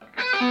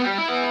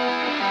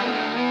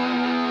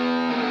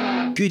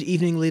Good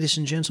evening, ladies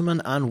and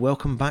gentlemen, and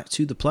welcome back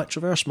to the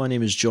Plectroverse. My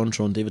name is John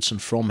Tron Davidson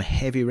from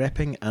Heavy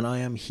Repping, and I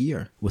am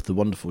here with the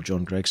wonderful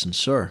John Gregson.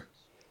 Sir,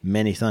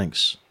 many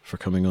thanks for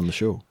coming on the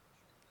show.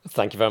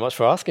 Thank you very much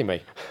for asking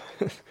me.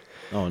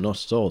 Oh,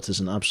 not at all. It is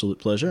an absolute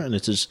pleasure, and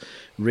it is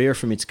rare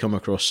for me to come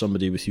across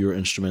somebody with your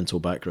instrumental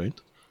background,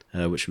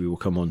 which we will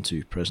come on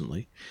to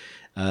presently.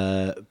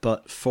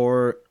 But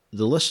for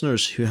the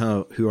listeners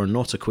who are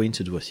not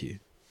acquainted with you,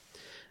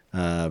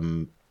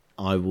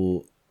 I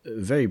will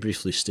very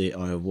briefly state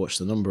I have watched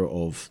a number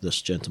of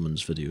this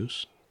gentleman's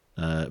videos,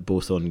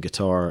 both on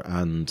guitar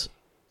and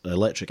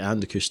electric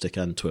and acoustic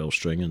and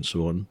 12-string and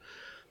so on.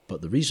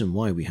 But the reason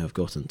why we have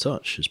got in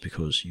touch is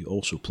because you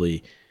also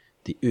play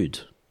the oud.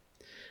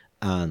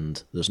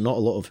 And there's not a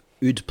lot of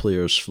oud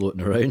players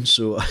floating around,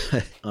 so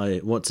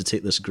I want to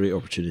take this great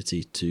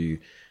opportunity to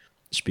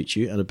speak to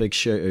you. And a big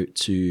shout out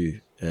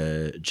to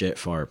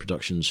Jetfire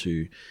Productions,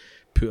 who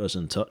put us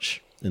in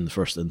touch in the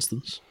first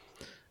instance.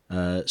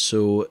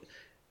 So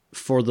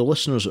for the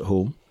listeners at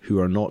home who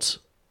are not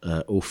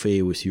au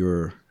fait with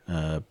your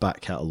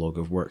back catalogue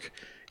of work,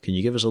 can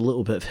you give us a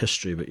little bit of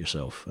history about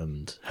yourself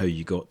and how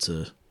you got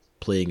to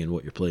playing and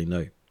what you're playing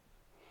now?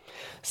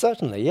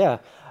 Certainly, yeah.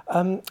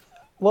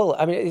 Well,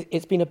 I mean,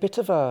 it's been a bit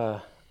of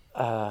a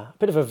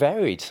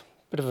varied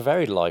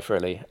life,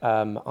 really.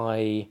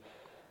 I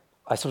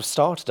sort of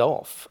started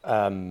off.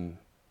 Actually,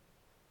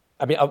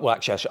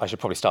 I should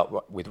probably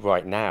start with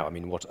right now. I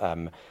mean, what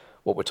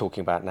we're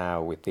talking about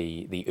now with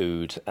the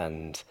oud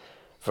and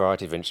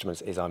variety of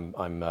instruments is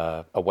I'm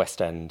a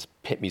West End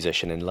pit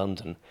musician in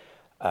London,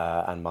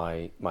 and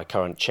my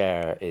current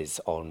chair is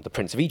on the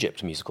Prince of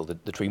Egypt musical, the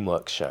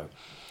DreamWorks show,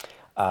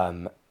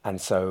 and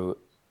so.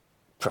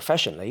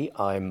 Professionally,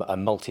 I'm a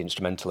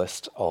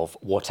multi-instrumentalist of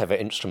whatever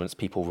instruments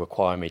people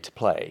require me to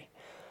play.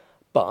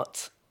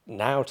 But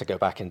now, to go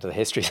back into the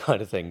history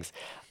side of things,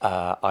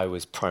 I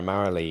was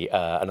primarily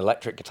an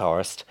electric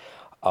guitarist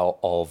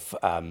of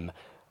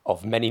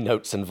many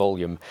notes and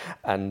volume,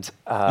 and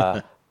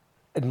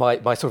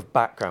my sort of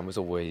background was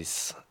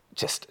always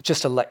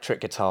just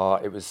electric guitar.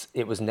 It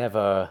was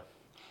never.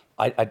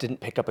 I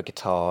didn't pick up a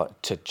guitar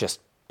to just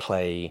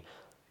play.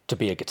 To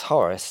be a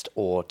guitarist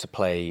or to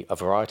play a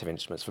variety of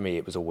instruments. For me,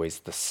 it was always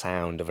the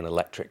sound of an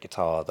electric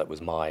guitar that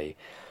was my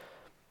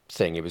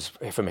thing. It was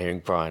from hearing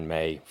Brian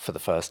May for the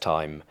first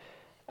time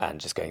and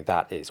just going,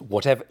 that is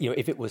whatever,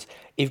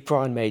 if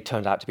Brian May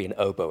turned out to be an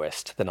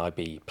oboist, then I'd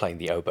be playing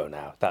the oboe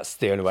now. That's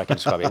the only way I can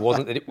describe it.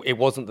 It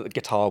wasn't that the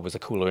guitar was a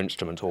cooler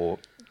instrument or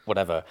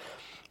whatever,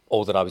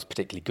 or that I was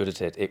particularly good at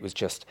it. It was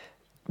just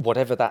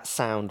whatever that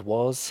sound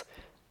was,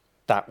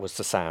 that was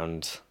the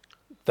sound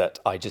that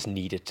I just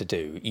needed to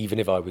do, even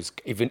if I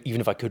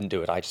couldn't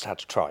do it, I just had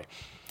to try.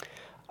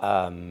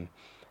 And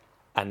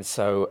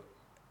so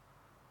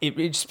it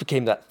just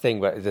became that thing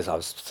where I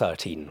was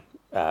 13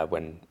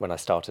 when I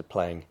started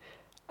playing,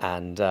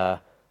 and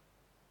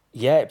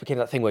it became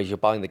that thing where you're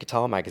buying the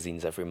guitar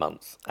magazines every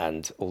month,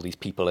 and all these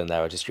people in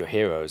there are just your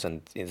heroes.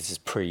 And this is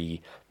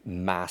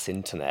pre-mass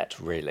internet,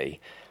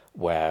 really,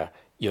 where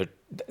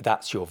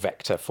that's your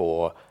vector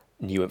for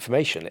new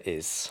information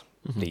is.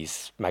 Mm-hmm.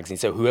 These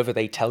magazines. So whoever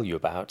they tell you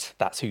about,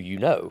 that's who you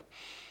know.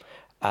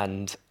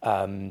 And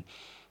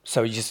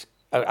so you just,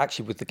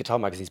 actually with the guitar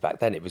magazines back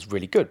then, it was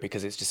really good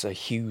because it's just a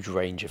huge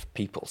range of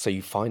people. So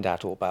you find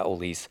out all about all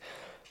these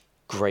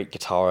great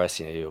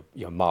guitarists,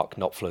 your Mark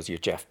Knopflers, your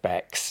Jeff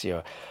Becks,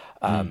 your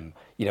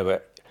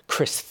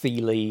Chris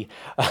Thile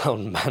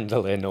on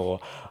mandolin, or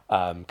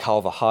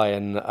Carl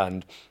Verheyen,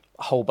 and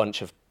a whole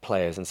bunch of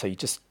players. And so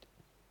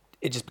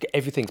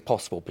everything's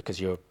possible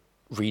because you're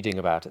reading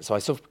about it. So I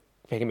sort of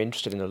became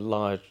interested in a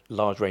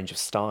large range of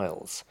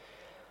styles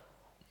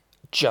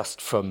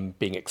just from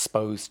being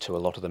exposed to a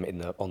lot of them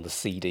on the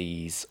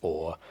CDs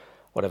or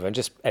whatever, and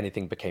just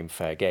anything became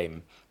fair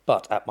game.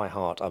 But at my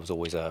heart, I was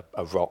always a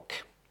rock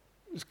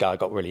guy. I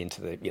got really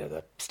into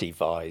the Steve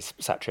Vai's,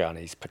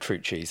 Satriani's,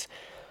 Petrucci's,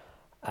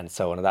 and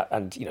so on.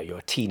 And you're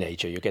a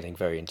teenager, you're getting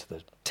very into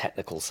the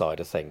technical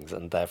side of things,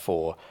 and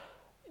therefore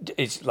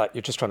it's like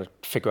you're just trying to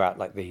figure out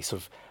like the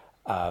sort of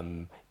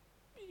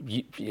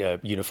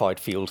unified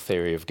field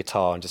theory of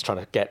guitar, and just trying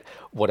to get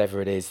whatever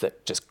it is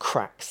that just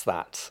cracks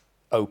that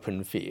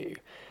open for you.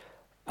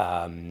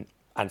 And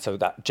so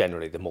that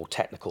generally the more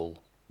technical,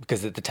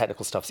 because the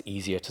technical stuff's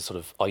easier to sort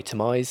of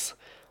itemize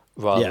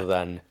rather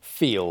than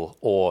feel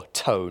or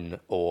tone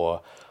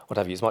or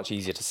whatever. It's much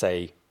easier to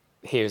say,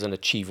 here's an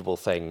achievable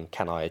thing,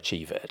 can I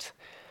achieve it?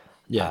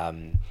 Yeah.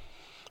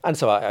 And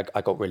so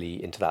I got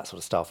really into that sort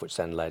of stuff, which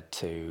then led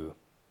to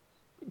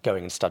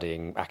going and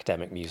studying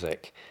academic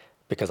music,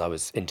 because I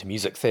was into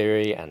music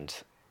theory and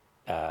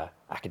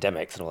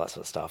academics and all that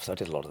sort of stuff. So I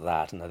did a lot of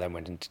that, and I then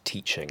went into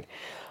teaching.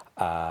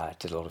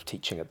 Did a lot of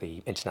teaching at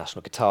the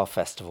International Guitar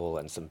Festival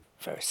and some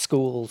various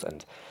schools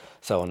and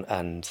so on,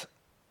 and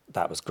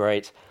that was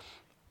great.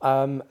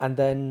 And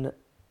then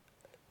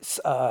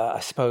I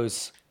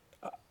suppose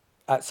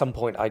at some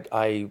point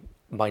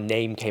my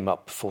name came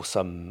up for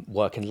some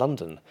work in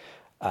London,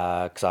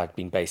 because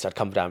I'd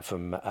come down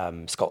from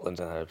Scotland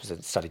and I was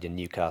studied in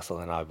Newcastle,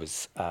 and I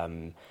was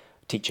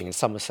teaching in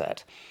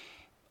Somerset.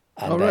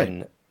 And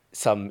then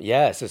so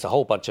it's a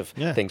whole bunch of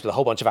things with a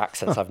whole bunch of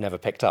accents I've never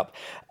picked up.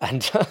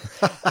 And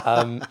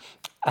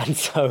and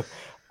so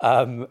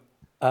and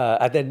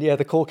then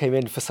the call came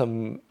in for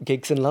some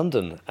gigs in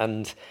London,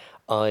 and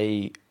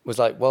I was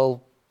like,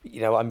 well,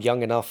 I'm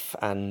young enough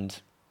and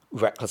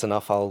reckless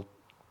enough, I'll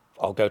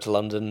go to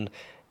London.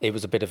 It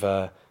was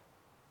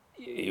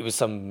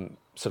some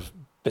sort of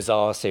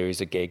bizarre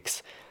series of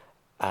gigs,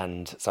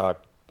 and so I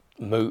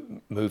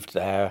moved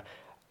there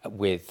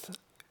with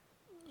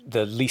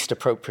the least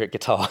appropriate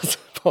guitars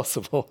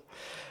possible.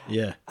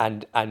 Yeah.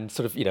 And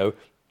sort of,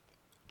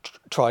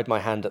 tried my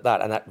hand at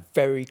that, and that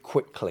very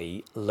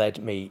quickly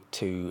led me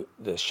to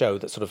the show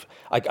that sort of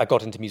I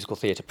got into musical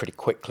theatre pretty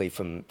quickly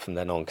from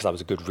then on, because I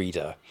was a good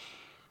reader.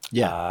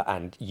 Yeah.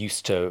 And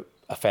used to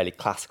a fairly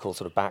classical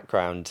sort of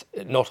background,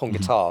 not on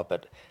guitar,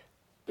 but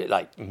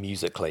like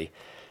musically.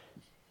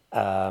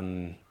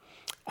 And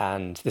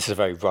this is a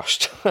very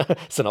rushed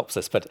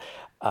synopsis, but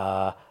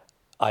I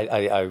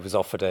was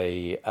offered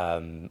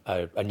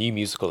a new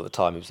musical at the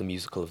time. It was a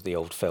musical of the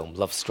old film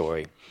Love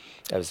Story.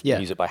 It was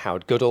music by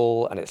Howard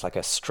Goodall, and it's like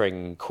a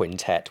string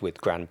quintet with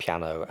grand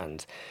piano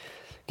and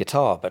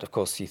guitar. But of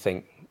course, you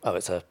think, oh,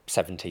 it's a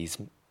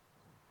 70s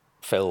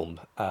film.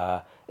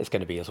 It's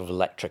going to be a sort of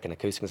electric and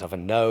acoustic and stuff.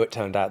 And no, it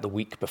turned out the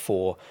week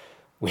before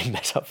we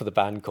met up for the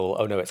band call,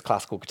 oh no, it's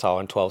classical guitar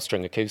and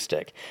 12-string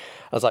acoustic.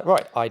 I was like,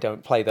 right, I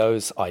don't play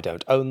those. I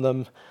don't own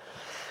them.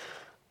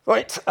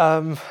 Right.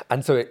 And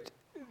so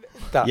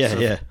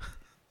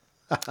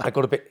I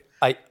got a bit.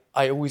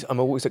 I'm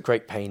always at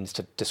great pains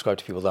to describe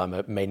to people that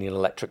I'm mainly an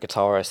electric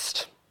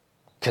guitarist,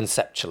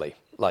 conceptually.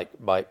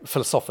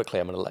 Philosophically,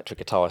 I'm an electric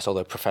guitarist,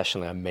 although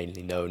professionally, I'm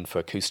mainly known for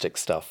acoustic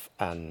stuff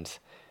and,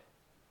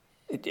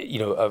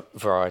 a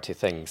variety of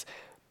things.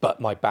 But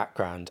my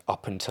background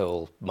up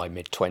until my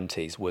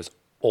mid-20s was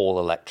all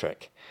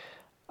electric.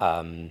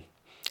 And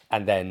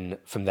then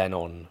from then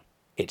on,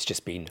 it's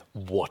just been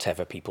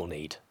whatever people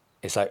need.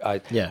 It's like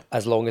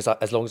as long as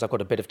I've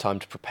got a bit of time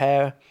to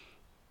prepare,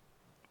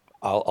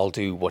 I'll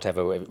do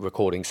whatever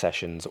recording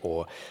sessions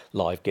or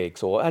live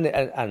gigs,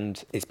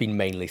 and it's been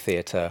mainly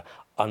theatre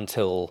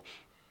until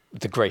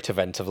the great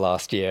event of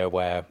last year,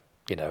 where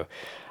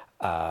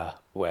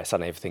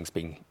suddenly everything's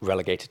been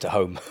relegated to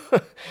home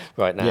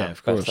right now. Yeah,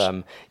 of course.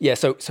 But,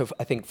 so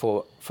I think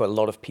for a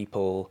lot of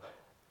people,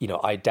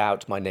 I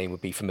doubt my name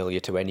would be familiar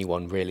to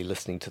anyone really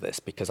listening to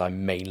this, because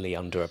I'm mainly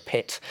under a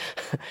pit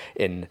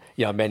I'm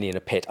mainly in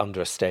a pit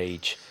under a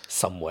stage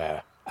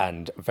somewhere,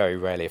 and very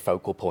rarely a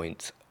focal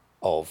point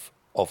of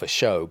a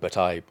show. But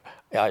I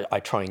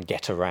try and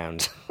get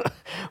around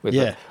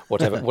with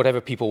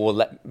whatever people will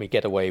let me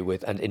get away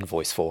with and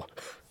invoice for.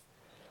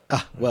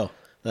 Well,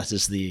 that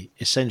is the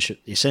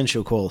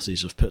essential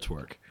qualities of pit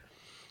work,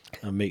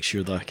 and make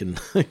sure that I can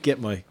get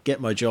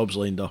my jobs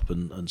lined up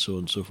and so on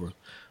and so forth.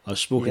 I've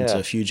spoken to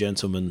a few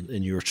gentlemen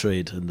in your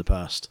trade in the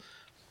past.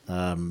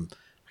 I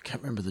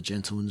can't remember the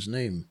gentleman's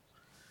name,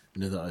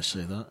 now that I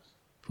say that.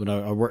 When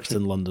I worked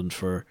in London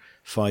for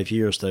 5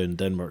 years down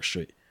Denmark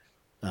Street,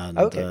 and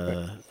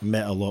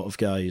met a lot of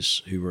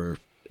guys who were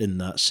in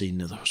that scene.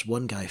 There was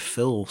one guy,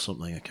 Phil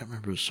something, I can't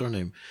remember his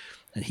surname,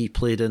 and he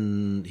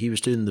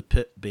was doing the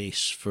pit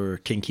bass for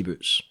Kinky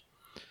Boots.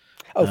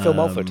 Oh, Phil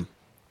Mulford.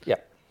 Yeah.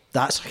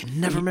 I can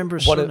never remember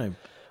his surname.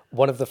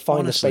 One of the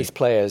finest bass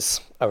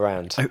players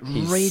around.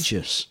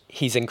 Outrageous.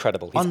 He's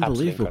incredible. He's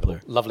unbelievable incredible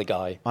player. Lovely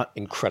guy.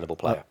 Incredible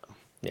player.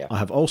 I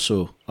have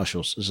also, this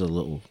is a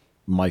little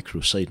micro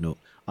side note,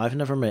 I've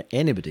never met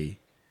anybody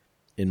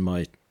in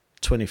my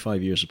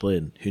 25 years of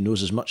playing who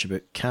knows as much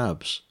about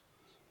cabs.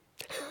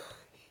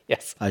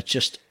 Yes.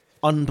 Just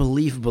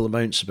unbelievable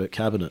amounts about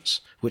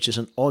cabinets, which is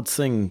an odd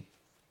thing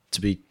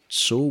to be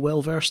so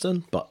well versed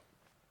in, but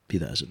be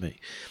that as it may.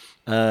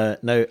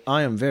 Now,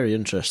 I am very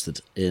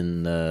interested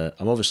in,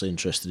 I'm obviously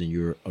interested in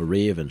your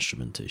array of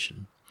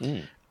instrumentation,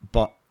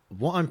 but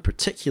what I'm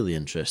particularly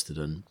interested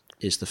in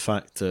is the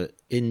fact that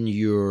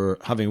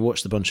having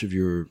watched a bunch of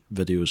your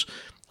videos,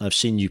 I've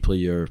seen you play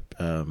you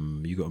got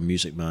a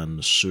Music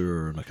Man,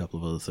 Sewer, and a couple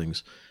of other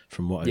things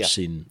from what I've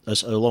seen,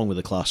 along with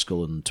the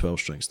classical and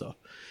 12-string stuff.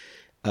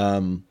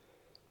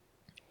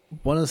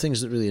 One of the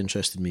things that really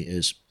interested me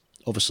is,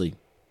 obviously,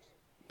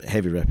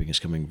 heavy repping is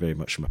coming very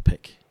much from a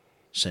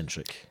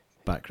pick-centric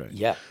background.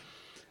 Yeah.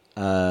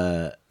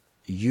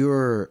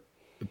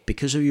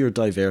 Because of your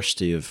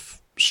diversity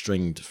of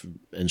stringed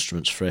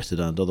instruments, fretted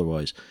and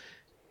otherwise,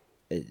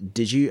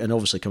 did you, and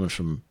obviously coming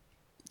from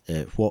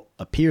what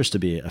appears to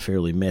be a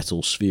fairly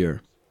metal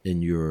sphere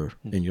in your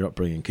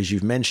upbringing, because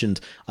you've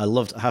mentioned, I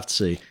have to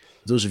say,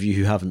 those of you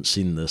who haven't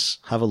seen this,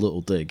 have a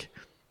little dig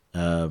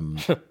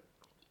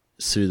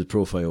through the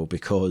profile,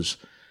 because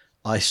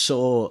I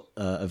saw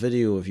a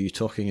video of you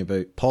talking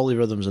about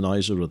polyrhythms and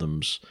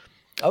isorhythms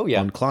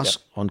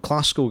on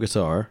classical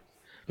guitar,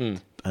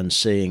 and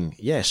saying,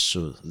 yes,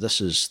 so this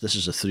is a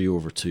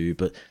 3/2,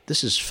 but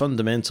this is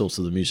fundamental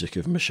to the music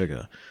of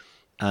Meshuggah.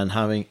 and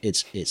having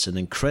it's an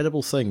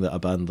incredible thing that a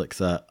band like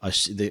that, I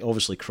see, they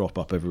obviously crop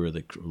up everywhere.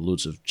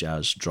 Loads of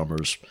jazz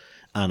drummers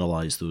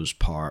analyze those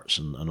parts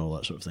and all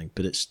that sort of thing.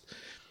 But it's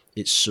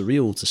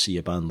surreal to see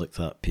a band like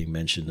that being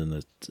mentioned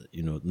in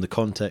the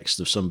context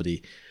of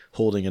somebody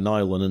holding a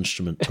nylon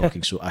instrument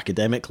talking so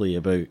academically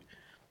about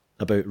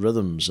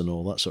rhythms and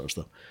all that sort of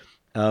stuff.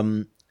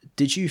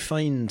 Did you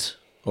find,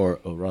 or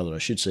rather I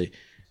should say,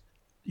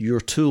 your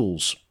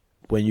tools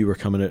when you were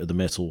coming out of the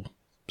metal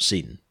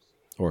scene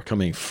or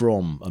coming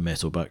from a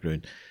metal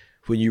background,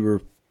 were you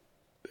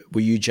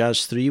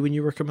Jazz 3 when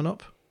you were coming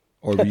up,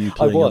 or were you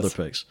playing other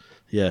picks?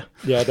 Yeah.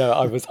 Yeah, no,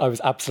 I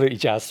was absolutely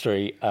Jazz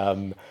 3.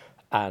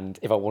 And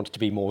if I wanted to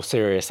be more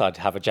serious, I'd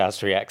have a Jazz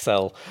 3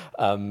 XL.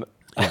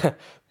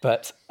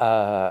 But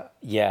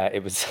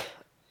it was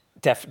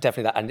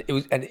definitely that, and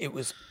it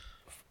was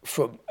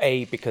from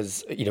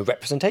because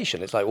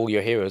representation. It's like all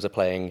your heroes are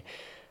playing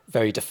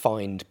very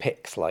defined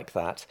picks like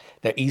that.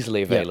 They're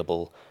easily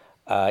available,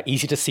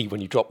 easy to see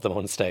when you drop them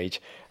on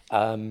stage.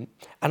 And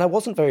I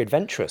wasn't very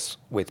adventurous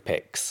with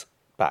picks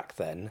back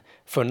then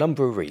for a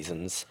number of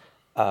reasons.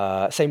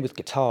 Same with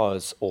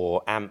guitars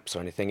or amps or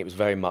anything. It was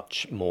very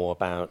much more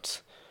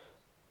about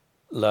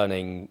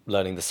learning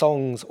the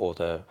songs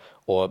or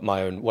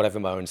my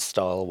own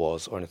style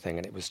was or anything.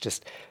 And it was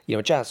just,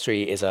 Jazz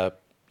 3 is a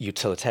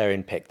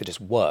utilitarian pick that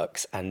just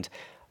works. And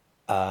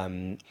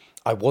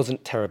I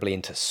wasn't terribly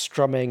into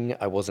strumming.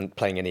 I wasn't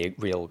playing any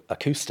real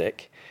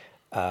acoustic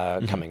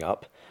coming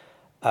up.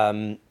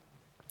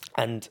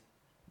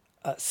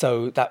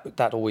 So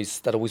that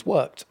always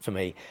worked for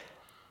me.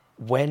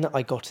 When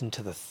I got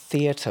into the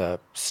theatre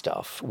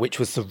stuff, which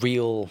was the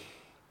real,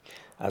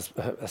 as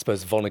I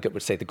suppose Vonnegut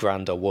would say, the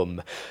grander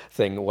womb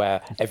thing,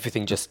 where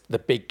everything the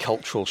big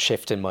cultural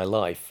shift in my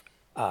life,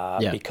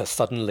 because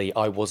suddenly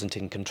I wasn't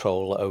in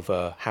control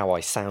over how I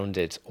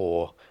sounded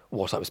or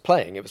what I was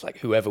playing. It was like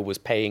whoever was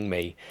paying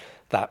me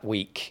that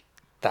week,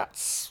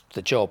 that's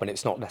the job. And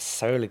it's not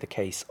necessarily the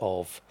case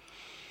of,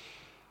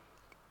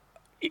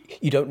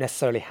 you don't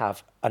necessarily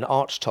have an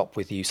archtop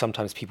with you.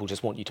 Sometimes people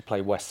just want you to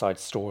play West Side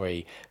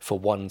Story for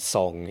one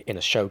song in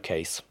a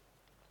showcase,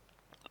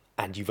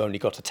 and you've only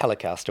got a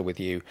Telecaster with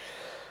you.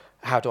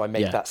 How do I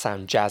make that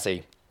sound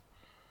jazzy,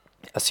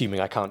 assuming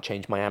I can't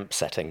change my amp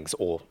settings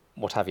or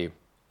what have you?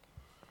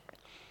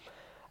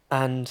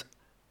 And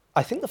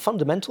I think the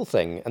fundamental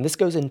thing, and this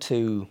goes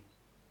into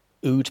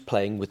oud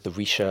playing with the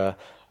Risha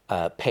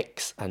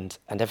picks and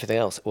everything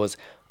else, was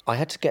I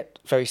had to get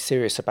very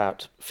serious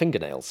about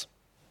fingernails.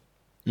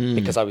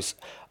 Because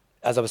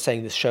as I was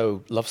saying, this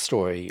show, Love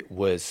Story,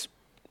 was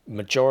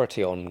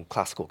majority on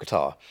classical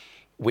guitar,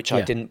 which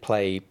I didn't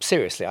play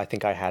seriously. I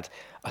think I had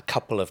a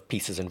couple of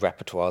pieces in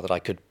repertoire that I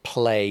could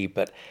play,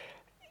 but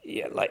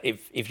like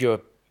if you're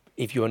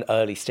an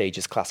early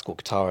stages classical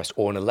guitarist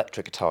or an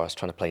electric guitarist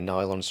trying to play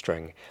nylon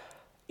string,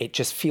 it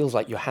just feels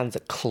like your hands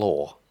are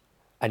claw,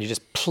 and you're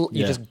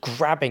just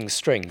grabbing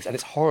strings, and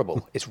it's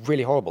horrible. It's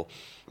really horrible,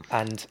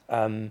 and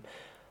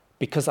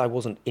because I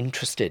wasn't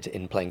interested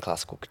in playing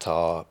classical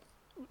guitar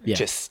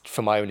just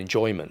for my own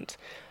enjoyment,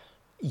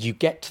 you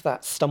get to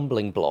that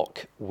stumbling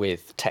block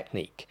with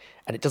technique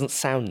and it doesn't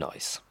sound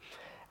nice.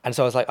 And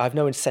so I was like, I have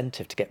no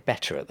incentive to get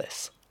better at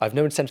this. I have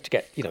no incentive to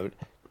get,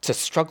 to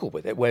struggle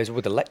with it. Whereas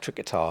with electric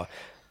guitar,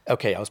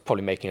 okay, I was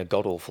probably making a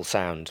god-awful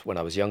sound when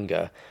I was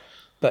younger,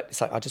 but it's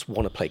like, I just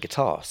want to play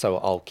guitar. So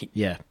I'll keep,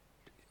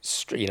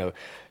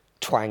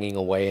 twanging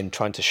away and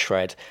trying to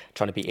shred,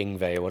 trying to be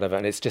Yngwie or whatever.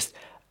 And it's just...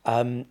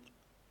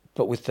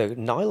 But with the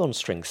nylon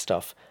string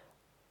stuff,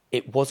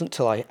 it wasn't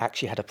till I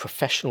actually had a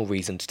professional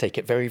reason to take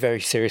it very,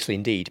 very seriously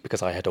indeed,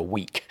 because I had a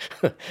week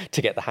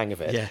to get the hang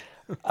of it. Yeah.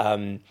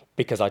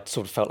 Because I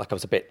sort of felt like I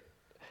was a bit,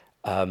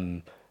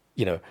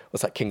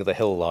 what's that King of the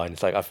Hill line?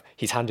 It's like,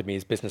 he's handed me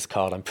his business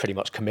card. I'm pretty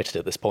much committed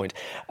at this point.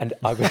 And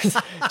I was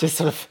just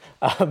sort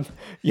of,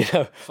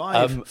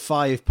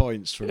 5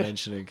 points for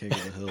mentioning King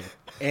of the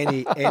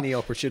Hill. Any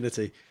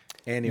opportunity.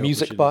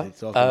 Music by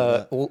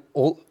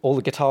all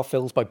the guitar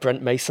fills by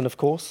Brent Mason, of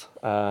course.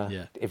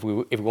 If we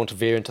want to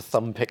veer into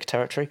thumb pick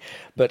territory,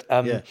 but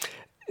it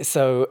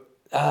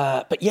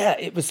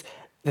was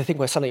the thing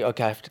where suddenly,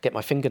 okay, I have to get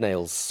my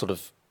fingernails sort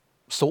of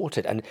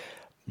sorted, and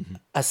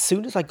as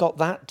soon as I got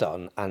that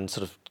done and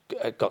sort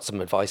of got some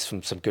advice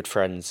from some good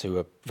friends who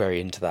are very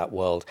into that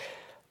world,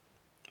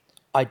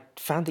 I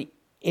found the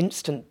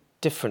instant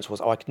difference was,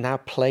 I could now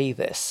play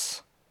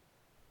this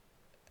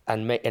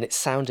and it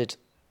sounded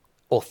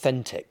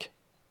authentic.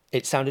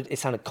 It sounded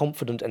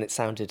confident, and it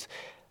sounded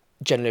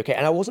generally okay.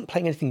 And I wasn't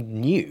playing anything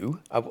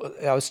new. I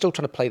was still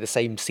trying to play the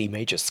same C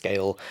major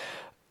scale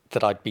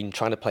that I'd been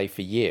trying to play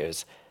for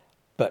years.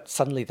 But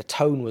suddenly the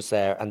tone was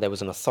there, and there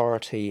was an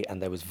authority,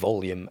 and there was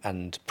volume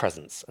and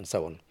presence, and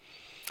so on.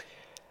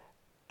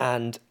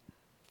 And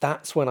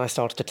that's when I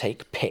started to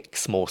take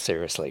picks more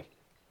seriously.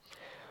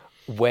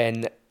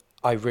 When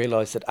I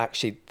realized that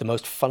actually the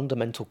most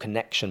fundamental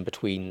connection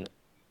between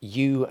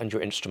you and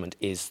your instrument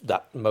is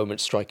that moment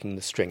striking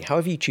the string,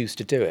 however you choose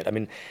to do it. I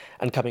mean,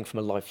 and coming from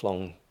a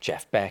lifelong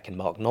Jeff Beck and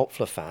Mark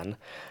Knopfler fan,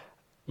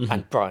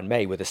 and Brian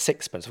May with a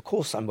sixpence. Of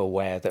course, I'm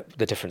aware that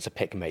the difference a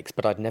pick makes,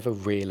 but I'd never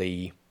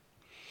really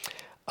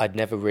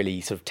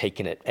sort of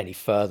taken it any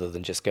further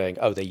than just going,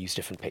 oh, they use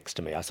different picks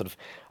to me.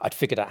 I'd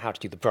figured out how to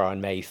do the Brian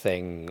May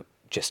thing,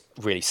 just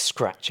really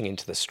scratching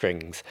into the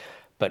strings,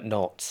 but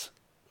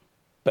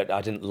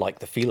I didn't like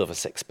the feel of a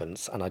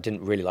sixpence, and I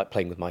didn't really like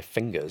playing with my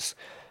fingers.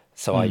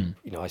 So I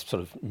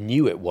sort of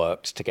knew it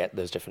worked to get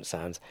those different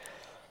sounds.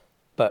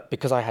 But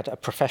because I had a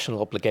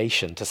professional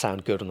obligation to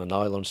sound good on a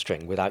nylon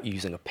string without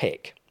using a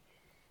pick,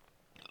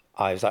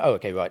 I was like, oh,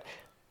 okay, right.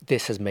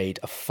 This has made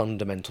a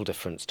fundamental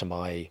difference to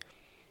my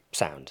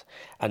sound.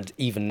 And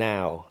even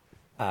now,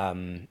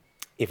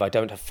 if I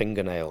don't have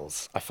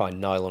fingernails, I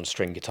find nylon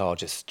string guitar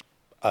just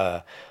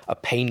a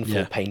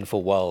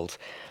painful world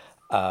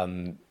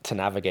to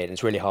navigate. And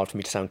it's really hard for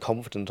me to sound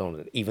confident on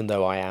it, even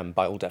though I am,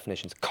 by all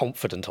definitions,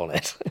 confident on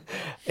it.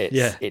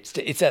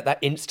 It's at that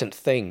instant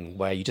thing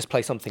where you just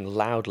play something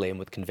loudly and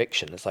with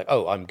conviction. It's like,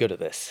 oh, I'm good at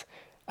this.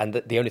 And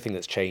the only thing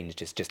that's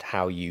changed is just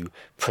how you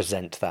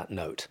present that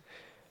note.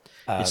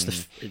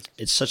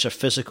 It's such a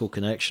physical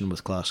connection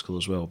with classical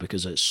as well,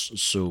 because it's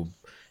so,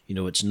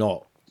 it's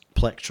not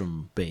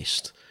plectrum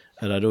based,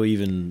 and I know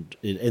even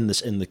in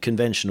the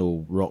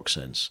conventional rock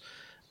sense,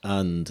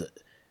 and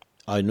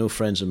I know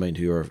friends of mine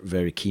who are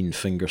very keen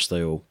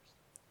fingerstyle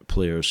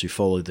players who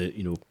follow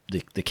the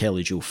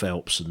Kelly Joe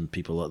Phelps and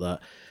people like that,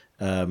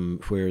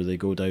 where they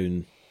go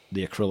down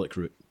the acrylic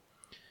route,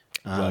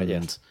 and right,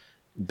 yes.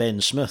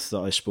 Ben Smith that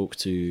I spoke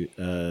to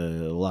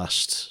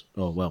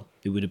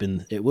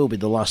it will be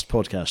the last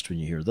podcast when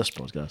you hear this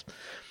podcast.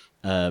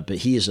 But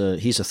he's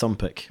a thumb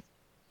pick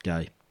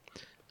guy,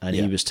 and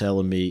he was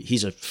telling me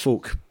he's a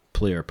folk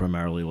player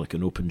primarily, like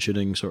an open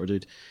tuning sort of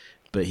dude.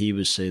 But he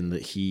was saying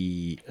that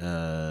he,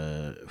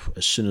 as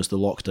soon as the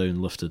lockdown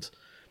lifted,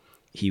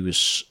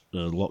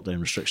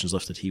 lockdown restrictions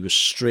lifted, he was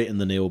straight in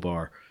the nail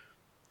bar,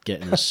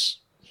 getting his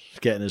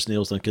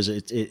nails done, because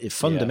it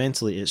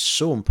fundamentally it's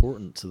so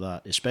important to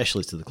that,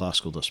 especially to the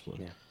classical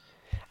discipline. Yeah.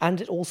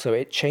 And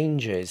it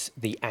changes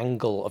the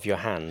angle of your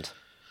hand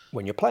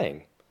when you're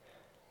playing,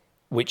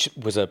 which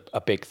was a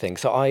big thing.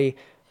 So if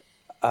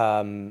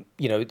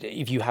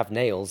you have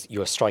nails,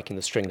 you're striking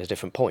the string at a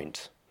different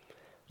point,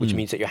 which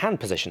means that your hand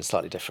position is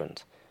slightly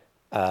different.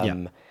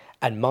 And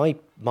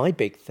my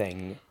big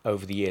thing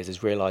over the years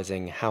is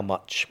realizing how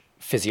much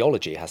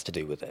physiology has to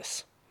do with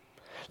this.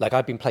 Like,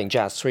 I've been playing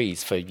jazz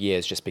threes for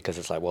years just because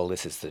it's like, well,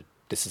 this is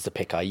the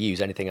pick I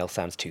use. Anything else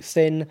sounds too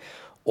thin,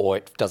 or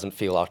it doesn't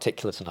feel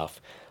articulate enough.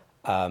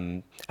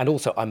 And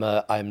also, I'm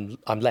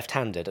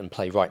left-handed and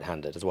play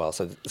right-handed as well.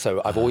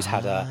 So I've always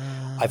had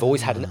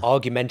an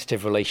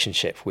argumentative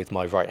relationship with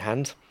my right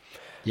hand.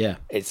 Yeah,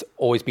 it's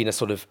always been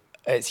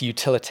it's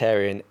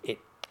utilitarian. It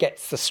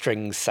gets the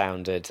strings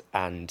sounded,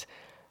 and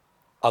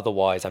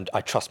otherwise,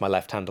 I trust my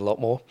left hand a lot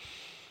more.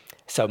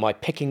 So my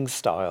picking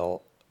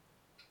style,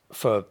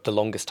 for the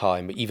longest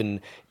time,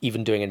 even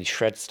doing any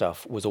shred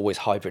stuff, was always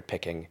hybrid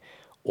picking,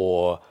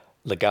 or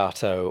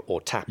legato, or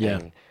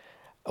tapping,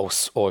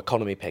 or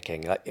economy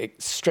picking, like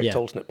strict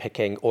alternate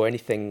picking, or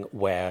anything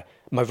where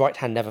my right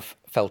hand never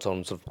felt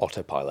on sort of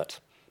autopilot.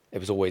 It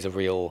was always a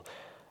real,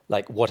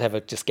 like,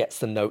 whatever just gets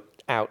the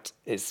note out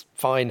is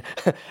fine.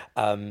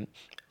 And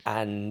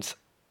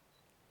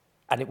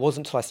it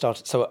wasn't until I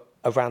started, so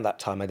around that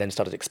time I then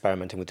started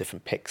experimenting with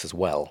different picks as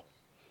well.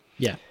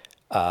 Yeah.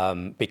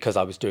 Because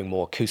I was doing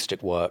more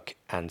acoustic work,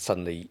 and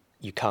suddenly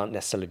you can't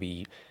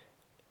necessarily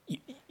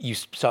you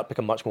start to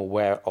become much more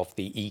aware of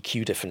the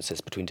EQ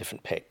differences between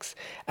different picks.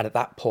 And at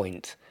that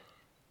point,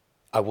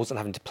 I wasn't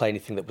having to play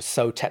anything that was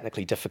so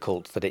technically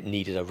difficult that it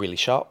needed a really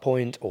sharp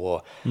point,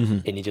 or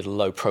it needed a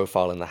low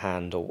profile in the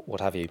hand, or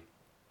what have you.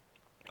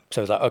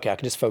 So I was like, okay, I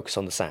can just focus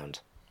on the sound.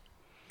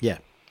 Yeah.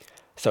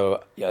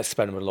 So I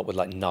experiment a lot with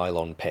like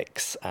nylon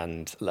picks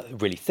and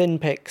really thin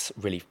picks,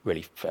 really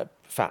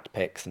fat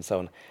picks, and so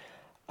on.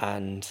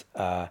 And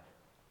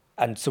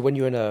so when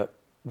you're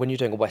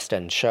doing a West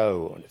End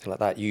show or anything like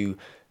that, you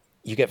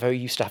get very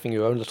used to having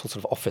your own little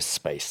sort of office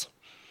space,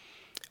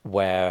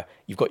 where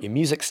you've got your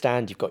music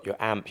stand, you've got your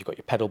amp, you've got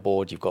your pedal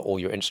board, you've got all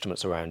your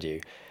instruments around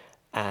you,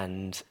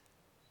 and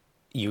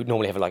you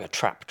normally have like a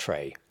trap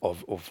tray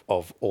of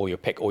all your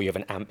pick, or you have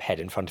an amp head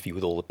in front of you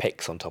with all the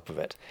picks on top of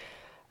it.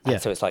 And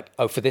so it's like,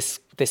 oh, for this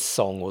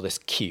song or this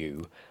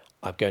cue,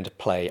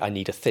 I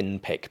need a thin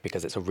pick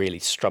because it's a really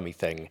strummy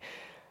thing.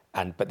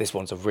 But this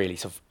one's a really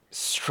sort of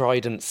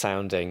strident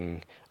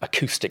sounding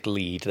acoustic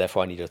lead,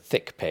 therefore I need a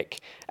thick pick.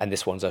 And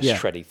this one's a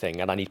shreddy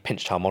thing, and I need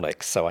pinched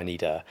harmonics, so I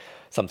need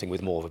something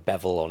with more of a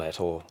bevel on it,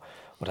 or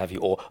what have you.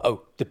 Or,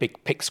 oh, the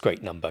big pick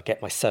scrape number,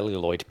 get my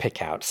celluloid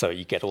pick out, so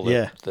you get all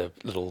the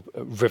little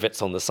rivets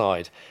on the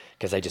side,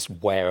 because they just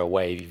wear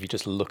away if you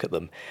just look at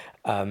them.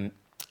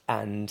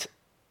 And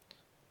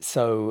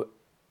so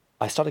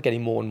I started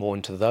getting more and more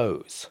into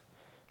those.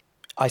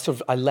 I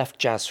left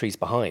jazz threes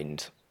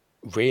behind,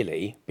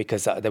 really,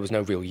 because there was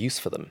no real use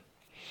for them.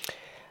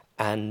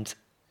 And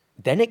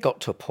then it got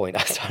to a point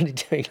I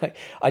started doing, like,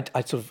 I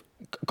sort of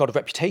got a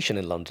reputation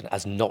in London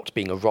as not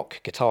being a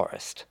rock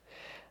guitarist,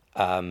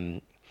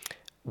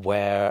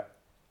 where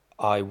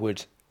I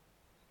would.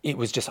 It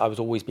was just I was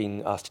always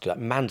being asked to do like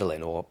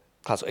mandolin or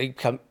classical.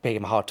 It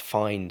became hard to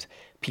find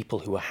people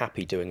who were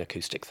happy doing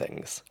acoustic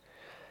things.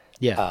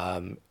 Yeah.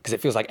 Because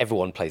it feels like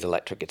everyone plays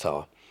electric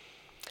guitar,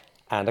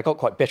 and I got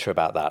quite bitter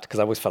about that because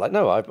I always felt like,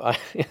 no, I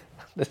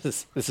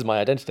this is my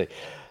identity.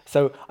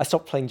 So I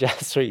stopped playing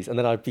jazz threes, and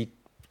then I'd be,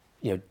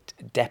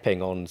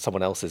 depping on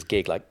someone else's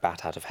gig like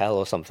Bat Out of Hell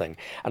or something,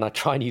 and I'd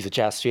try and use a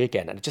jazz three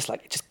again, and it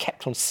just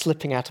kept on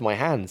slipping out of my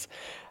hands,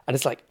 and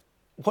it's like,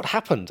 what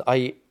happened?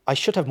 I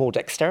should have more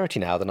dexterity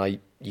now than I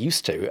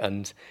used to,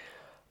 and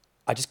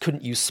I just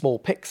couldn't use small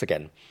picks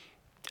again.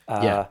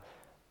 Yeah.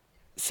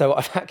 So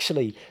I've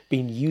actually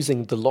been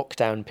using the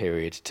lockdown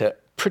period to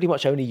pretty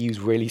much only use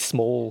really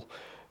small,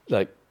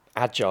 like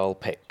agile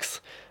picks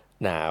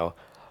now,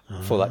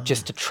 for like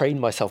just to train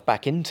myself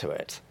back into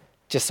it,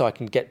 just so I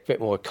can get a bit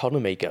more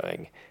economy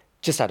going,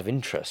 just out of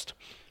interest.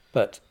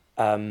 But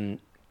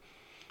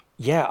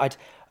yeah,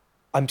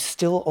 I'm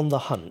still on the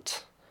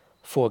hunt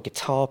for a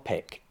guitar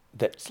pick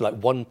that's like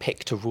one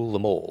pick to rule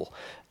them all,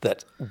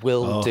 that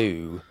will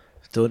do.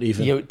 Don't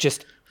even.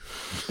 Just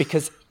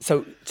because.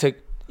 So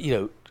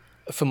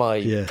for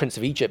my Prince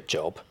of Egypt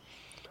job,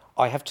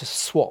 I have to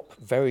swap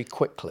very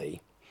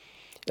quickly,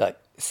 like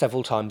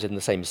several times in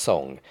the same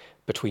song,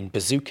 between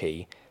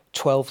bouzouki,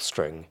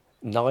 12-string,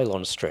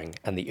 nylon string,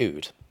 and the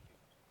oud.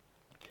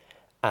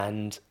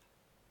 And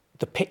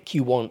the pick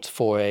you want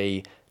for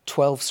a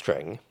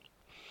 12-string,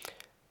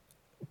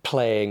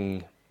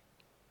 playing,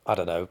 I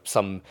don't know,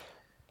 some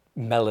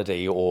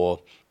melody or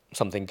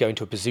something, going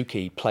to a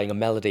bouzouki, playing a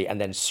melody and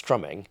then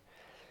strumming,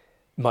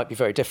 might be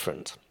very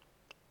different.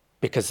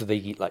 Because of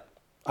the, like,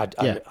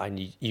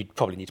 you'd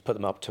probably need to put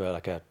them up to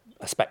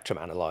a spectrum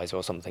analyzer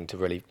or something to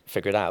really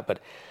figure it out. But,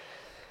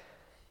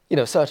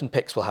 certain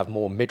picks will have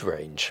more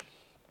mid-range,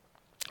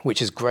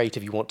 which is great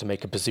if you want to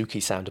make a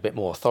bouzouki sound a bit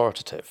more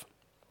authoritative.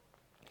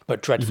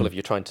 But dreadful if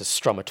you're trying to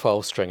strum a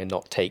 12-string and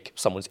not take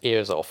someone's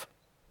ears off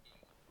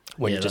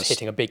when you're just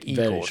hitting a big E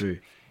chord. Very true.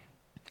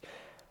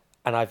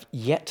 And I've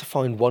yet to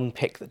find one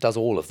pick that does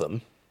all of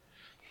them,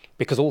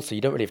 because also you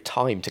don't really have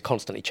time to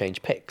constantly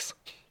change picks.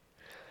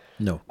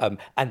 No.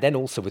 And then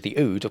also with the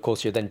oud, of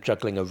course, you're then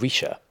juggling a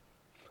risha,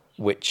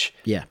 which,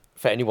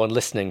 for anyone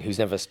listening who's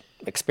never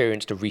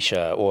experienced a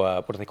risha, or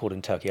what are they called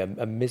in Turkey, a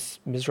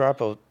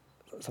mizrab or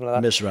something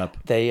like that? Mizrab.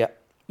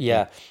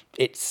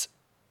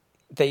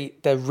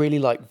 They're really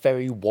like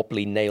very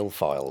wobbly nail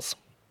files.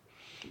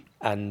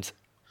 And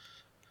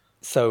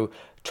so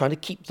trying to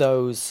keep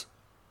those,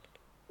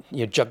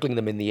 juggling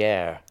them in the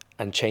air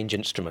and change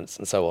instruments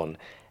and so on,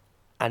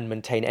 and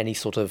maintain any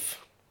sort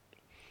of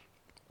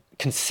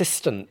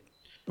consistent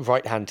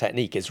right-hand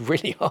technique is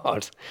really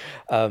hard.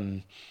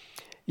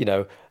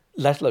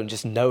 Let alone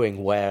just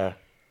knowing where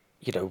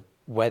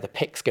the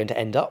pick's going to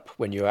end up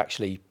when you're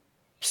actually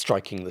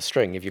striking the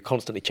string. If you're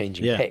constantly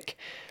changing pick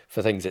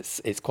for things,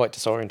 it's quite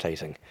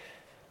disorientating.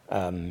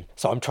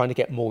 So I'm trying to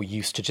get more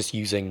used to just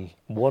using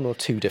one or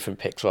two different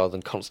picks rather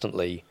than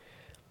constantly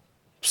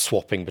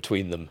swapping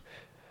between them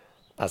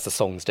as the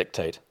songs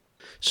dictate.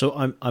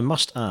 So I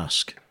must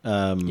ask.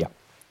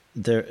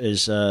 There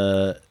is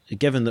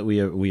given that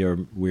we're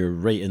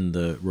right in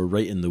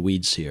the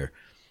weeds here,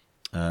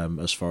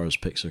 as far as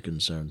picks are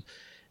concerned.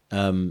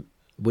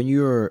 When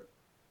you're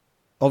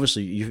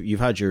obviously you've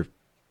had your,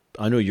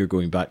 I know you're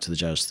going back to the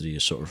Jazz 3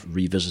 as sort of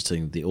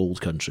revisiting the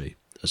old country,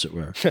 as it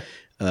were.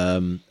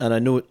 And I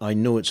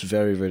know it's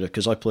very, very,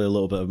 because I play a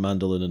little bit of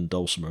mandolin and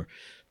dulcimer,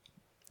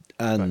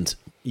 and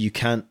you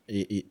can't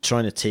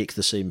trying to take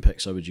the same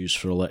picks I would use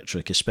for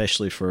electric,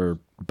 especially for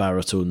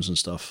baritones and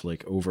stuff,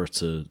 like over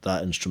to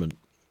that instrument.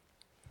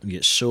 You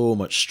get so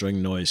much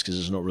string noise because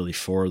it's not really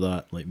for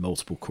that, like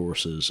multiple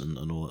courses and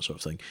all that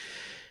sort of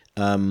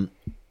thing.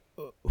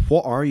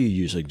 What are you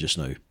using just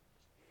now,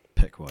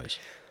 pick wise?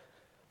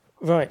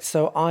 Right,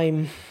 so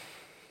I'm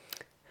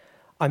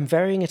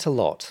varying it a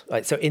lot.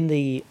 Right, so in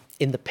the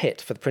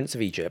pit for the Prince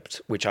of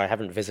Egypt, which I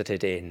haven't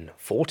visited in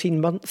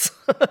 14 months.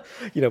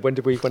 Whenever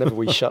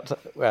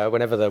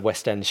the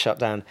West End shut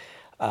down.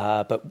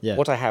 But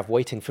what I have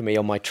waiting for me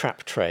on my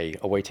trap tray,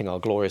 awaiting our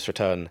glorious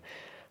return,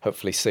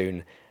 hopefully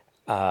soon,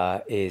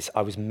 is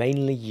I was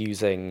mainly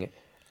using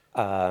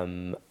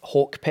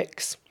Hawk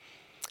picks,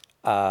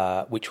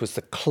 which was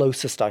the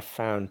closest I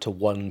found to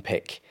one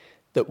pick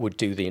that would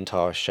do the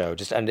entire show.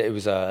 And it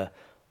was a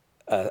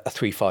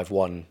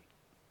 351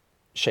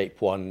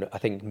 shape one, I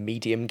think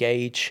medium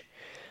gauge.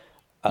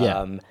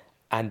 And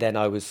then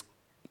I was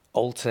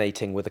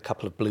alternating with a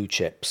couple of blue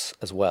chips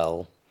as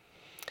well,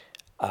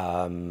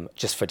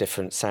 just for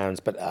different sounds.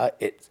 But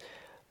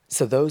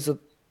so those are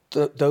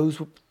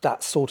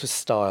that sort of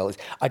style.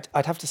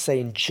 I'd have to say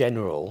in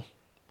general,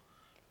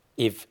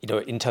 if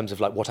in terms of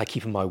like what I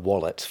keep in my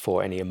wallet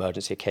for any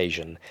emergency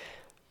occasion,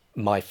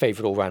 my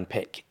favorite all-round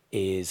pick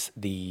is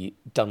the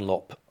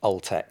Dunlop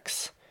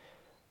Ultex,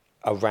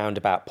 around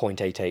about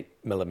 0.88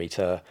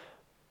 millimeter,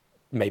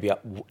 maybe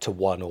up to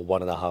 1 or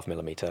 1.5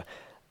 millimeter.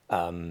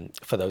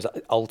 For those,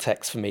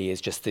 Ultex for me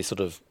is just this sort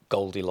of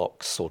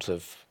Goldilocks sort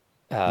of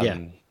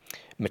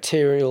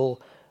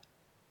material,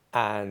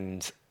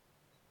 and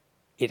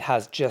it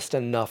has just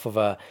enough of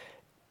a,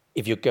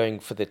 if you're going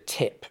for the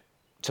tip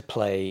to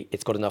play,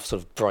 it's got enough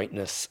sort of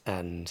brightness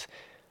and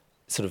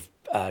sort of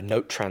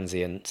note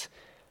transient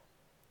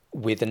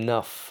with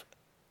enough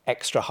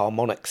extra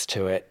harmonics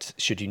to it,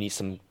 should you need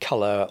some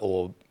color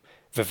or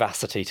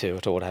vivacity to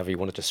it, or whatever you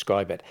want to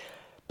describe it.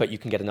 But you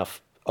can get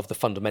enough of the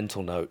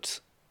fundamental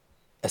note,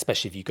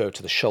 especially if you go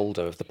to the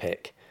shoulder of the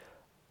pick.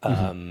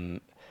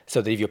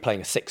 So that if you're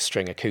playing a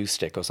 6-string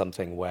acoustic or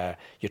something where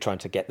you're trying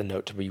to get the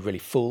note to be really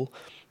full,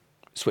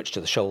 switch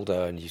to the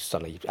shoulder and you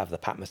suddenly have the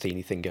Pat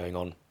Metheny thing going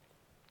on.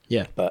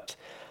 Yeah. But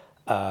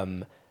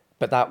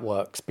that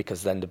works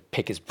because then the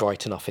pick is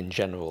bright enough in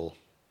general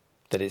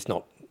that it's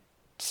not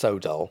so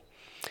dull.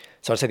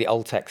 So I'd say the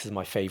Ultex is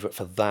my favourite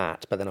for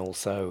that,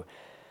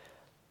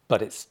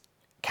 but it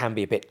can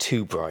be a bit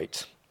too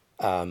bright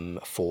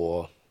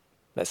for,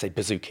 let's say,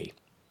 bouzouki.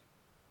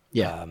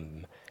 Yeah,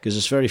 because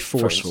it's very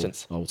forceful,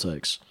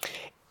 Ultex.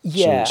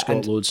 Yeah. So it's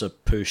got loads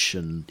of push,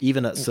 and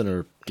even at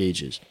thinner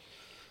gauges.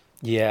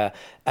 Yeah,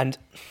 and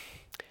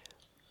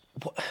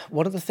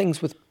one of the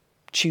things with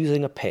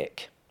choosing a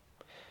pick,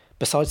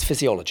 besides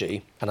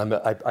physiology, and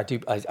I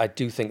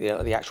do think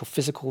the actual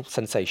physical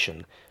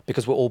sensation,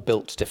 because we're all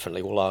built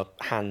differently, all our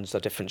hands are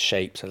different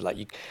shapes, and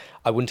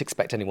I wouldn't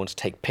expect anyone to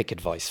take pick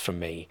advice from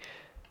me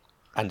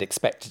and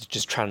expect it to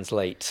just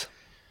translate,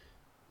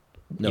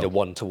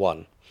 one to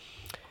one.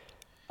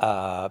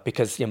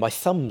 Because my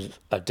thumbs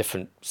are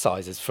different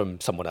sizes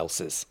from someone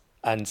else's,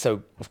 and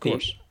so of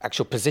course the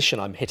actual position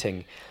I'm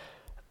hitting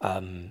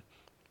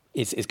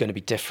is going to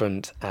be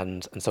different,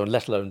 and so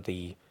let alone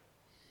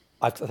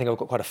I think I've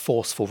got quite a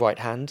forceful right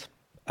hand,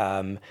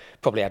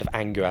 probably out of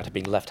anger out of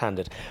being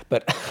left-handed,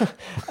 but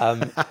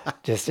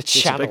just to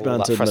channel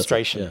that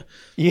frustration.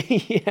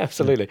 Yeah,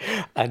 absolutely.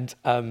 And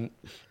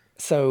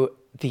so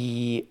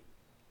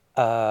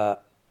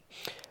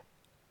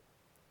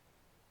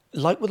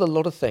like with a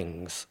lot of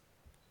things,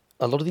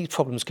 a lot of these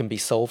problems can be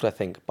solved, I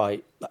think,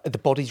 by the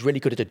body's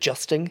really good at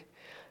adjusting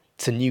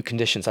to new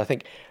conditions. I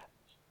think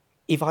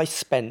if I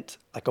spent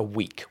like a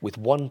week with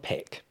one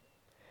pick,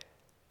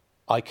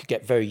 I could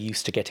get very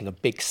used to getting a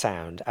big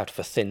sound out of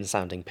a thin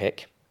sounding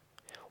pick,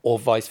 or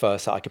vice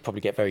versa. I could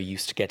probably get very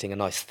used to getting a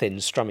nice thin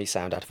strummy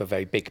sound out of a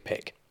very big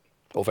pick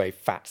or very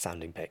fat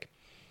sounding pick.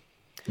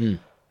 The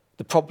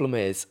problem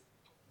is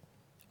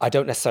I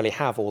don't necessarily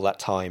have all that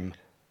time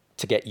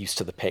to get used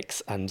to the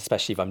picks, and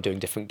especially if I'm doing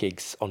different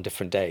gigs on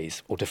different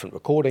days or different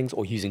recordings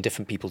or using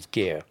different people's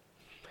gear.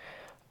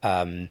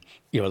 A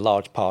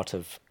large part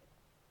of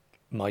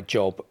my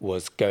job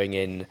was going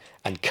in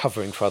and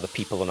covering for other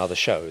people on other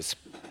shows.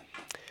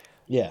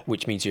 Yeah.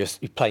 Which means you're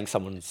playing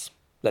someone's,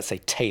 let's say,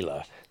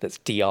 Taylor that's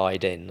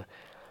DI'd in,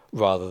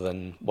 rather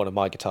than one of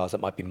my guitars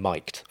that might be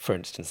mic'd, for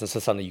instance. And so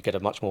suddenly you get a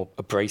much more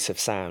abrasive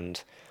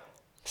sound.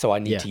 So I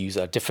need to use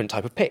a different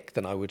type of pick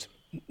than I would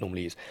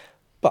normally use.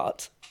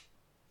 But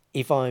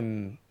if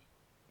I'm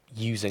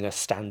using a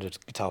standard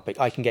guitar pick,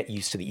 I can get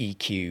used to the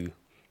EQ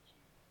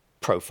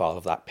profile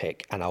of that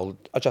pick, and I'll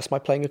adjust my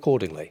playing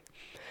accordingly.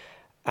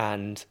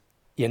 And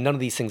none of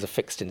these things are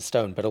fixed in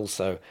stone, but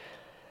also,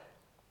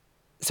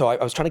 so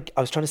I was trying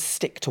to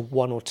stick to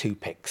one or two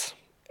picks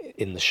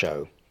in the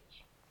show.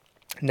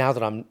 Now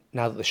that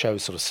the show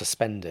is sort of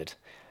suspended,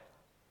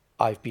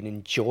 I've been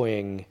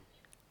enjoying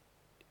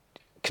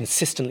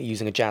consistently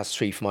using a Jazz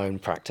 3 for my own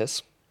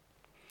practice,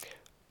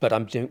 but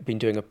I've been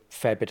doing a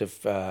fair bit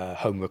of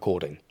home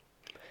recording,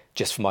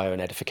 just for my own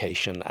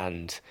edification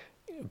and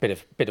a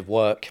bit of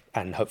work,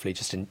 and hopefully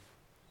just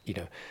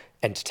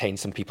entertain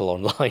some people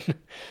online,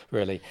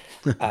 really.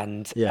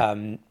 And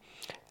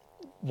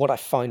what I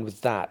find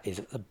with that is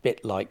it's a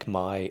bit like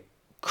my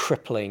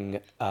crippling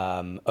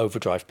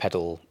overdrive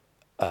pedal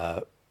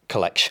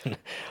collection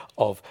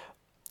of,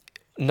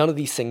 none of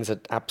these things are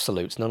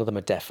absolutes, none of them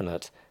are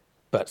definite,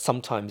 but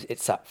sometimes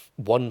it's that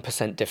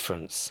 1%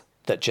 difference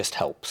that just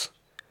helps.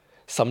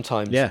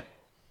 Sometimes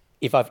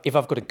if I've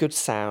got a good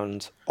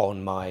sound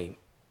on my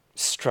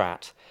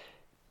Strat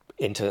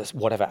into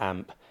whatever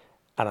amp,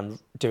 and I'm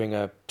doing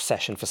a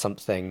session for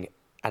something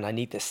and I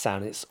need this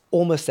sound, it's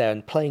almost there,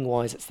 and playing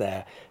wise it's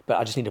there, but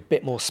I just need a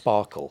bit more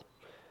sparkle.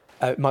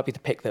 It might be the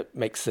pick that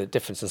makes the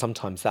difference, and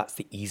sometimes that's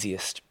the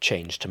easiest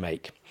change to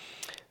make.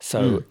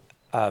 So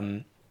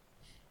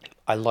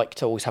I like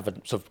to always have a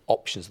sort of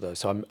options of those.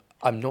 So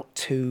I'm not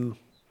too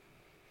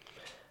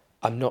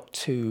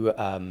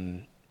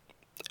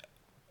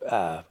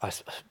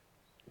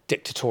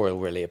dictatorial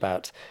really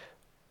about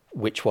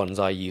which ones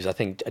I use. I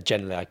think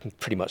generally I can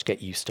pretty much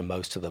get used to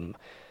most of them.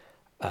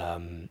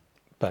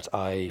 But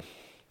I'm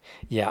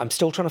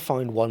still trying to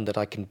find one that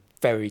I can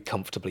very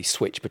comfortably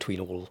switch between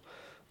all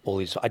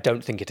these. I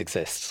don't think it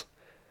exists.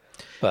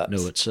 But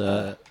no, it's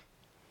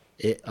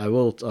I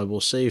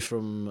will say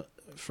from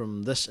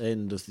this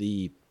end of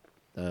the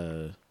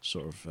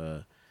sort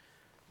of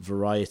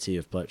variety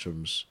of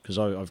plectrums, because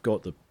I've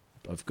got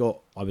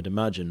I would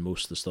imagine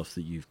most of the stuff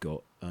that you've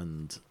got,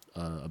 and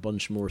a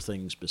bunch more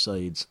things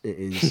besides. It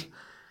is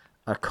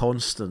a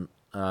constant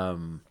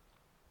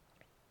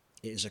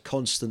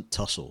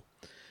tussle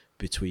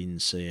between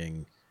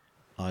saying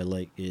I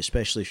like,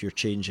 especially if you're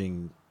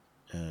changing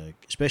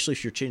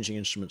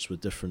instruments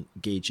with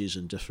different gauges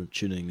and different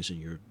tunings, and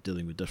you're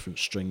dealing with different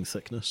string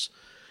thickness,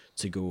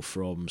 to go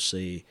from,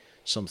 say,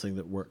 something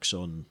that works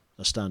on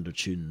a standard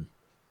tune,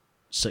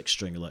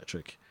 6-string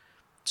electric,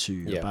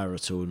 to a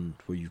baritone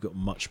where you've got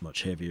much,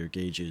 much heavier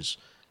gauges,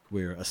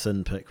 where a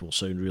thin pick will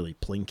sound really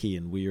plinky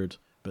and weird,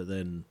 but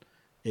then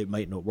it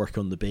might not work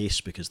on the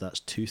bass because that's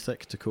too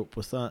thick to cope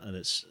with that, and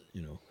it's,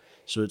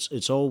 so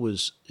it's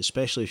always,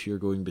 especially if you're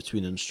going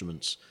between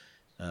instruments,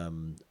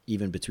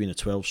 even between a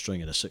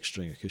 12-string and a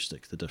 6-string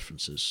acoustic, the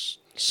difference is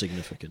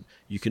significant.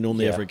 You can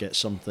only ever get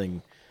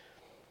something.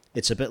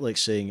 It's a bit like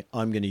saying,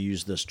 I'm going to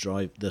use this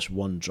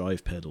one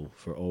drive pedal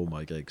for all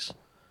my gigs.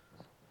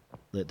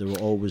 That there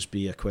will always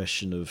be a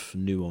question of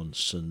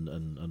nuance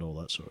and all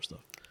that sort of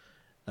stuff.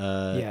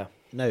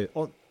 Now,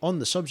 on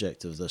the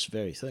subject of this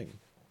very thing,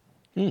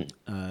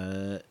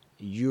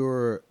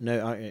 you're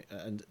now,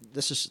 and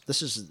this is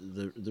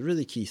the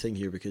really key thing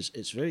here, because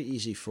it's very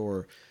easy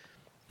for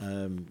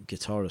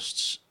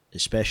guitarists,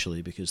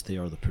 especially because they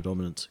are the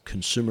predominant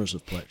consumers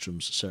of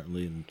plectrums,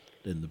 certainly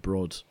in the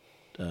broad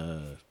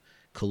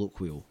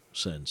colloquial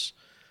sense,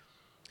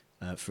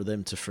 for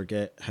them to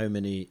forget how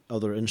many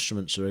other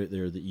instruments are out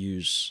there that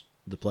use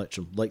the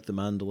plectrum, like the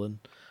mandolin,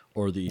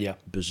 or the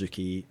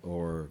bouzouki,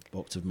 or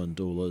octave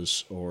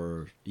mandolas,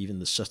 or even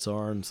the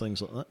sitar and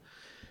things like that.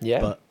 Yeah.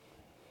 But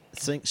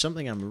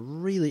something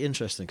I'm really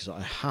interested in, because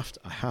I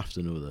have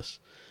to know this.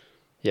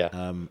 Yeah.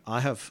 I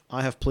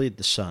have played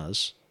the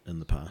Saz in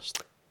the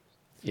past.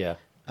 Yeah.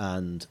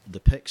 And the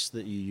picks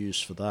that you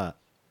use for that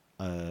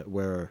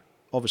were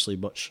obviously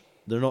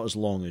they're not as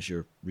long as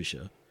your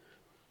Risha.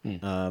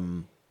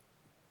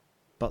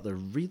 But they're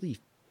really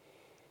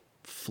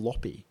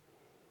floppy,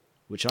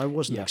 which I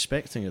wasn't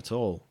expecting at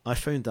all. I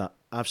found that,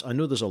 I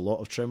know there's a lot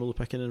of tremolo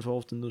picking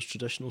involved in those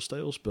traditional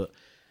styles, but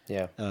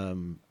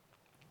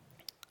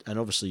and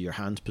obviously your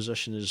hand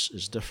position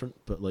is different,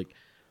 but like,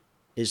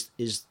 is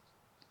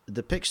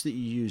the picks that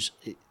you use,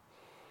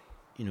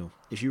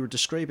 if you were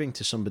describing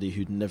to somebody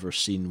who'd never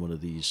seen one of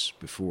these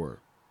before,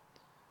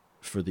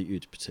 for the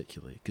oud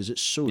particularly, because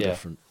it's so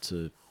different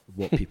to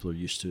what people are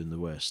used to in the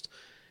West,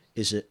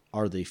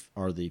 are they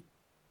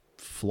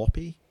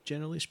floppy,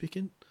 generally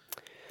speaking,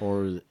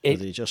 or are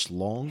they just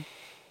long?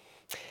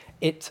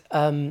 It's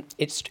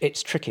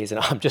tricky, isn't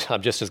it?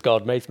 I'm just as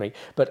God made me,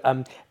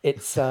 but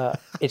it's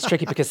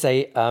tricky because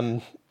they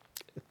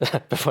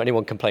before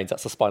anyone complains,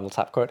 that's a Spinal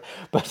Tap quote.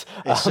 But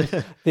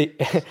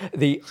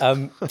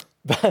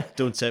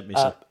don't tempt me,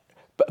 sir.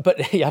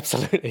 But yeah,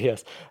 absolutely,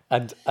 yes,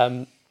 and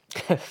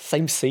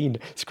same scene.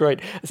 It's great.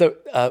 So,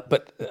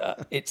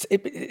 it's to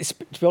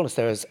be honest,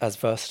 they're as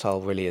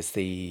versatile really as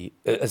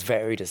as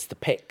varied as the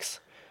picks.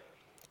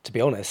 To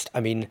be honest, I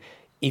mean,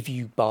 if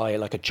you buy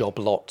like a job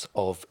lot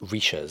of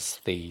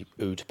Rishas, the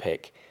oud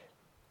pick,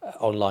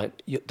 online,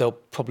 they'll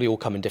probably all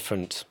come in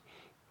different.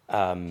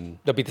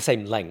 They'll be the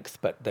same length,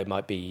 but they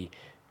might be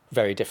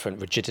very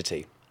different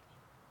rigidity.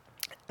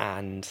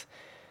 And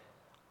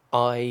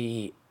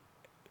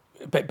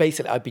but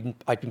basically, I've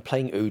been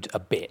playing oud a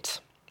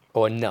bit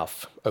or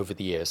enough over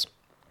the years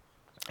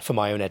for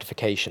my own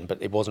edification,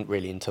 but it wasn't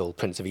really until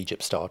Prince of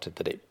Egypt started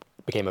that it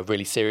became a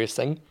really serious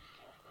thing.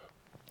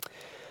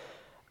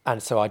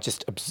 And so I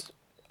just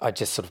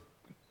sort of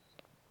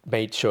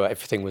made sure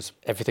everything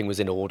was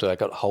in order. I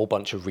got a whole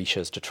bunch of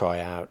Rishas to try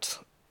out,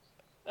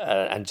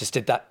 and just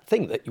did that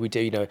thing that we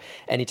do.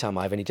 Anytime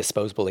I have any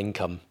disposable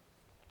income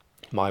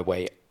my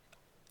way,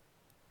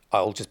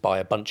 I'll just buy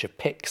a bunch of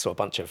picks or a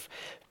bunch of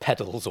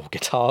pedals or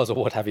guitars or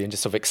what have you, and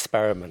just sort of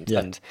experiment. Yeah.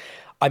 And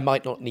I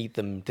might not need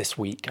them this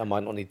week, I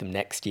might not need them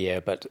next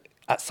year, but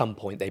at some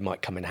point they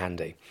might come in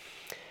handy.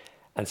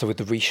 And so with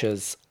the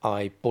Rishas,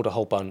 I bought a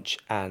whole bunch,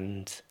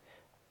 and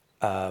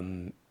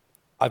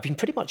I've been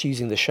pretty much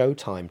using the show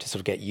time to sort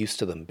of get used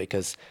to them,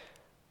 because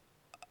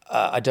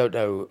I don't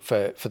know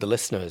for the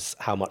listeners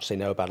how much they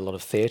know about a lot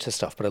of theatre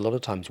stuff, but a lot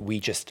of times we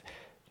just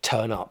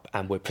turn up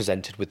and we're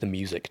presented with the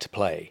music to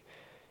play.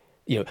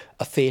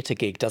 A theatre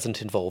gig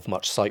doesn't involve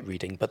much sight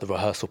reading, but the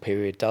rehearsal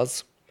period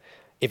does,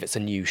 if it's a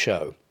new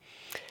show.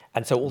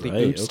 And so all the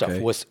oud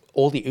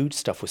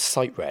stuff was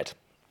sight read,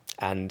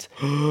 and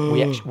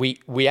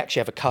we actually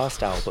have a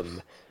cast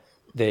album.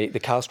 The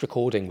cast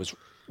recording was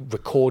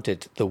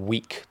recorded the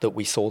week that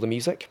we saw the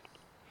music,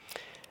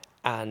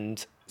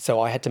 and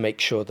so I had to make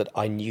sure that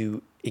I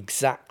knew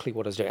exactly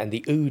what I was doing. And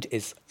the oud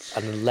is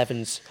an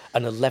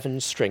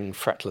 11-string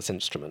fretless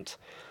instrument.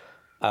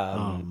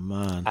 Oh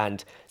man!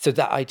 And so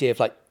that idea of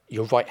like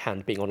your right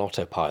hand being on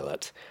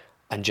autopilot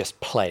and just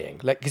playing,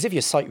 like, because if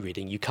you're sight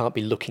reading, you can't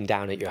be looking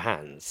down at your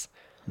hands.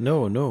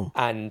 No.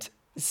 And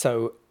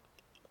so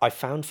I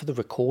found for the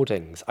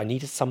recordings, I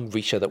needed some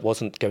Risha that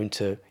wasn't going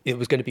to. It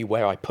was going to be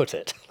where I put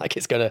it. Like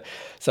it's going to.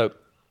 So,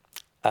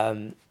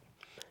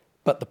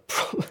 but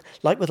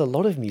like with a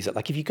lot of music,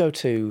 like if you go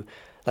to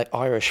like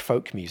Irish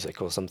folk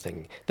music or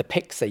something, the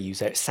picks they use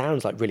there, it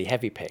sounds like really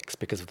heavy picks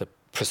because of the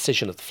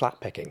precision of the flat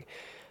picking.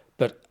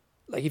 But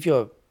like if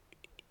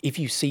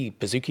you see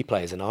bouzouki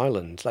players in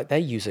Ireland, like they're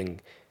using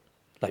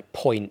like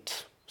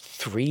 0.6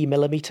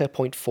 3mm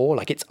 0.4.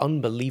 Like, it's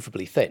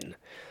unbelievably thin.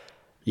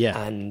 Yeah.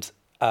 And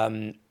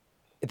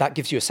that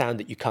gives you a sound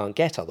that you can't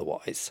get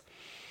otherwise.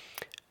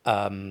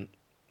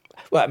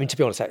 Well, I mean, to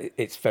be honest,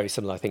 it's very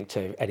similar, I think,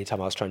 to any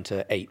time I was trying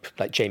to ape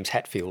like James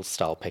Hetfield's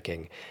style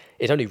picking.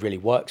 It only really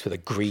works with a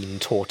green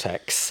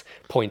Tortex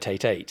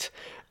 0.88,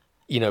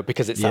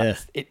 because it's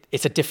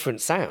it's a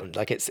different sound.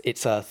 Like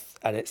it's a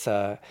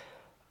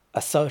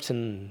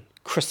certain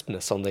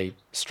crispness on the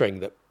string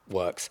that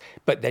works,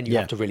 but then you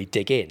have to really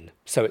dig in.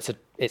 So it's a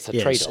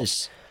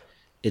trade-off.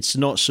 It's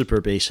not super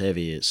bass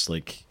heavy. It's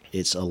like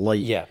it's a light.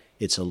 Yeah.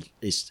 It's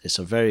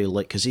a very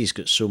light, because he's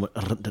got so much.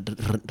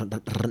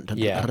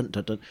 Yeah.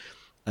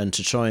 And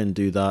to try and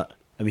do that,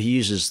 I mean, he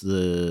uses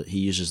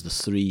the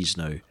threes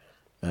now,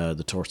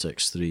 the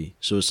Tortex 3.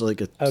 So it's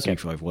like a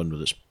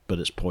 351, but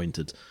it's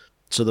pointed.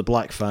 So the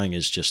Black Fang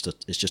is just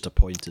a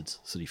pointed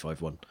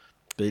 351.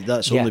 But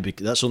that's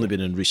only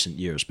been in recent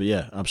years. But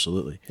yeah,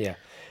 absolutely. Yeah.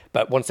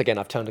 But once again,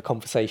 I've turned a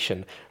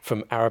conversation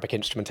from Arabic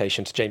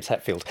instrumentation to James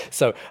Hetfield.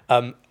 So,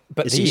 but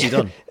it's easy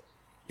done.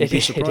 You'd be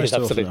surprised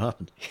how often it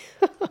happened.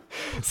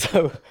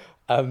 So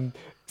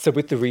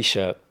with the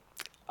Risha,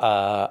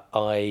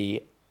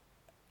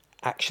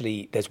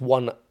 there's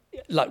one,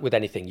 like with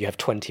anything, you have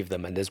 20 of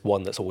them, and there's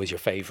one that's always your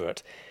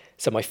favorite.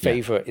 So my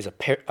favorite is a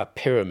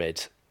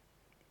pyramid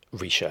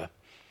Risha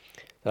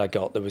that I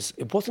got.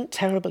 It wasn't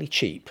terribly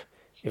cheap,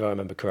 if I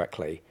remember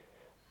correctly,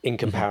 in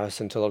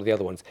comparison to a lot of the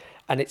other ones.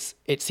 And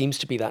it seems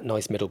to be that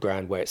nice middle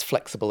ground where it's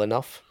flexible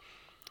enough,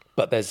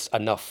 but there's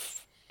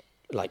enough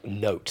like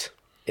note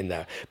in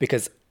there.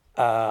 Because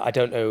I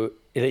don't know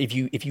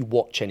if you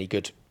watch any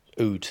good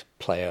oud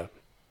player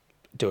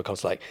do a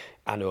concert like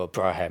Anu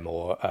Ibrahim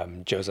or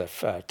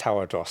Joseph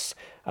Tawadros,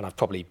 and I've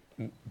probably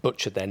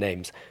butchered their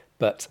names,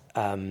 but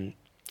so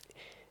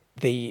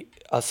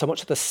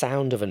much of the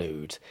sound of an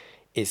oud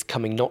is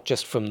coming not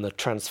just from the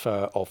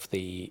transfer of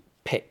the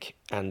pick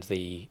and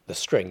the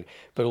string,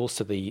 but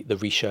also the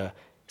Risha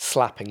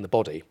slapping the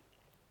body.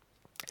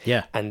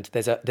 Yeah. And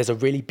there's a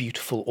really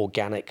beautiful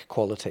organic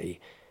quality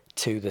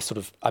to the sort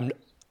of,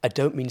 I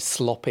don't mean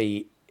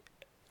sloppy,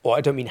 or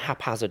I don't mean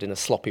haphazard in a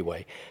sloppy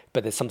way,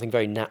 but there's something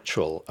very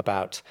natural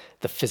about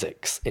the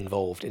physics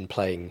involved in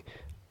playing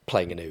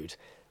an oud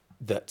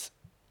that,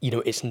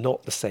 it's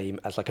not the same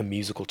as like a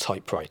musical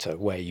typewriter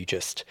where you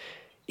just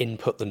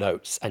input the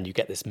notes and you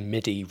get this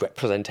MIDI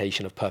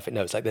representation of perfect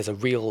notes. Like there's a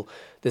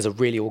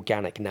really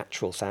organic,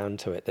 natural sound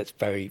to it that's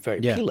very, very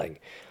appealing.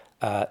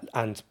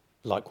 And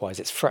likewise,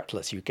 it's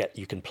fretless.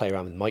 You can play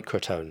around with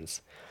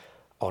microtones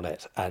on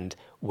it. And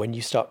when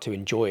you start to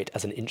enjoy it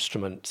as an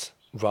instrument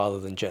rather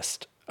than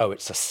just,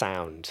 it's a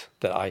sound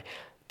that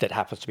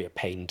happens to be a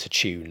pain to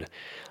tune,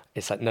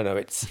 it's like, no,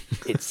 it's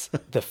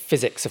the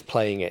physics of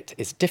playing it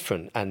is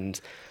different. And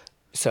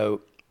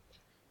so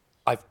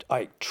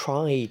I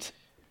tried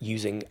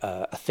using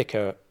a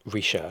thicker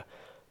Risha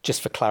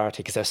just for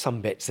clarity, because there's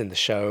some bits in the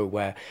show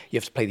where you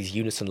have to play these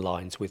unison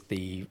lines with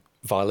the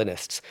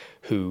violinists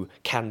who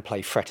can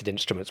play fretted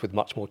instruments with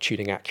much more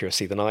tuning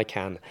accuracy than I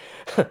can.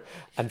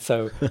 And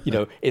so,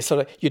 it's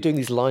sort of, you're doing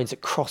these lines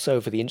that cross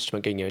over the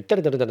instrument going,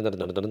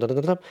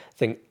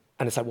 thing.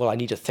 And it's like, well, I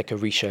need a thicker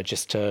Risha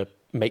just to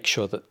make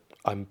sure that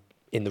I'm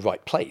in the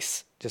right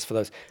place, just for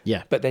those.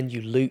 Yeah. But then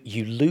you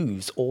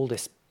lose all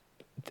this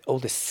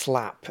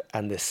slap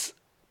and this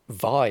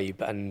vibe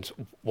and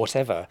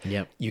whatever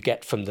you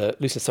get from the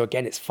looseness. So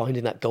again, it's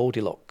finding that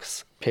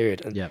Goldilocks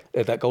period and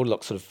that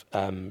Goldilocks sort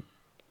of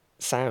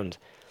sound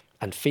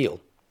and feel.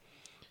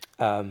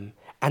 And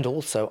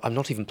also, I'm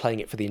not even playing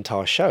it for the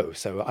entire show,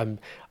 so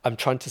I'm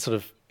trying to sort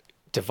of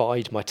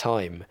divide my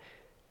time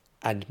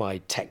and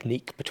my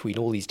technique between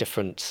all these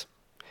different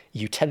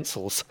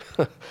utensils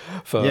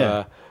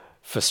for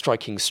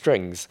striking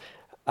strings.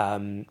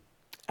 And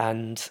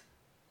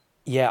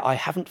I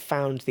haven't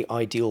found the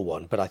ideal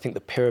one, but I think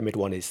the pyramid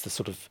one is the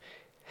sort of,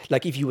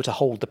 like if you were to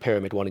hold the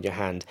pyramid one in your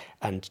hand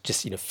and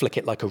just flick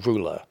it like a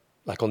ruler,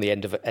 like on the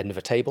end of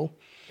a table,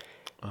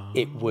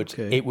 it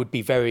would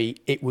be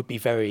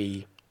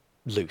very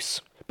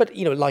loose. But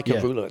like a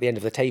ruler at the end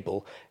of the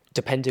table,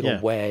 depending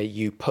on where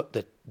you put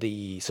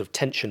the sort of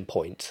tension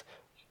point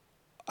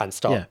and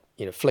start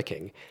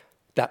flicking,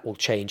 that will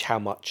change how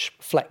much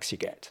flex you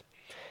get.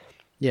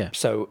 Yeah.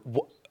 So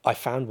I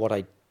found what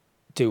I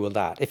do with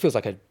that. It feels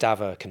like a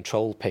Dava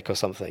control pick or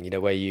something,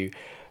 where you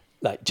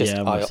like just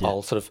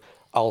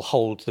I'll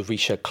hold the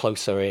Risha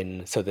closer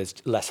in so there's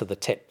less of the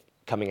tip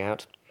coming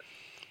out,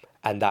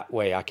 and that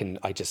way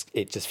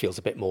it just feels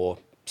a bit more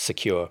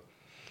secure,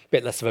 a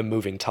bit less of a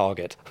moving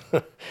target,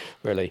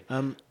 really.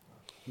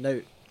 Now,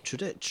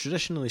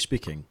 traditionally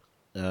speaking,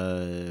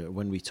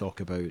 when we talk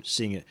about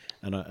seeing it,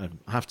 and I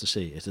have to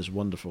say it is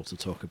wonderful to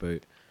talk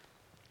about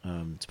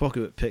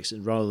picks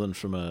rather than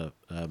from a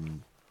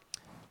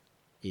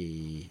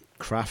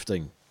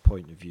crafting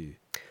point of view.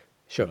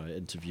 Sure.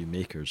 Interview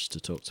makers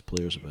to talk to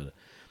players about it.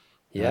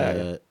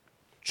 Yeah.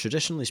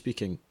 Traditionally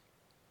speaking,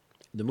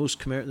 the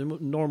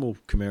normal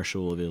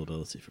commercial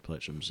availability for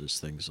plectrums is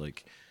things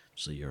like,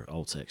 say, your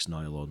Altex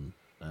nylon,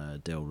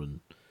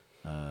 Delrin,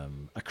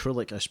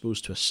 Acrylic, I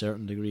suppose, to a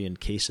certain degree, and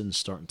casing's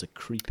starting to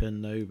creep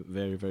in now, but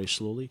very, very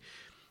slowly.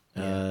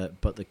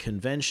 But the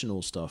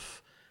conventional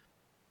stuff,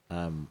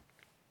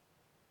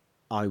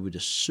 I would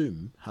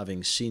assume,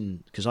 having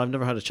seen, because I've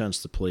never had a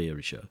chance to play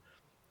Orisha.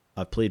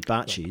 I've played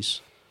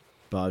Baches,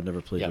 but I've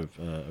never played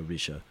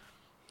Orisha.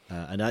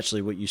 And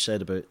actually, what you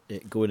said about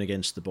it going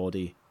against the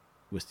body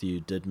with you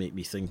did make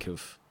me think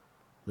of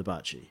the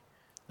Bachi,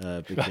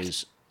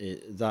 because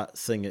that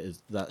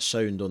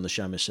sound on the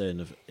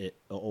shamisen of it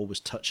always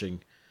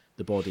touching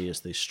the body as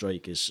they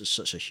strike is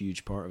such a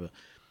huge part of it.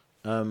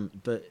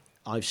 But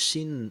I've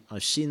seen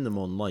them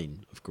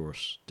online, of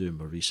course, doing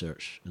my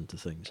research into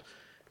things.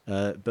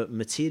 But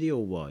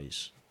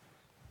material-wise,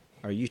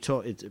 are you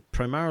taught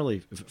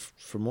primarily?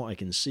 From what I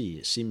can see,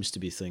 it seems to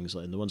be things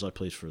like, and the ones I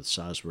played for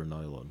SAS were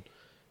nylon.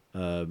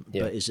 But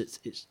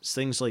it's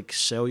things like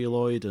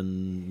celluloid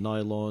and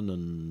nylon,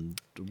 and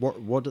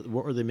what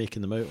are they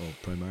making them out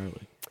of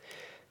primarily?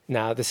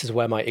 Now, this is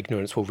where my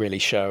ignorance will really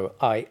show.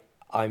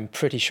 I'm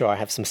pretty sure I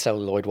have some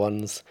celluloid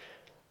ones.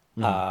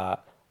 I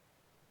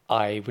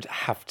would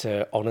have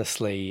to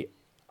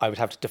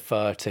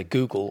defer to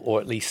Google,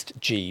 or at least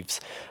Jeeves,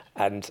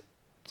 and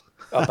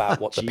about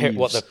what the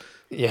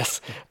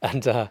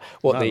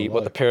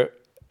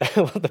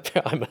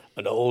I'm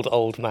an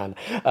old man.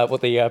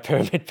 What the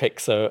pyramid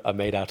picks are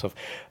made out of.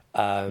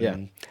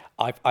 I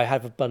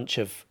have a bunch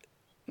of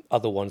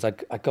other ones. I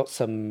got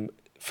some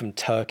from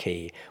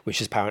Turkey, which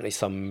is apparently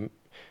some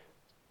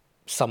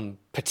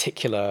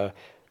particular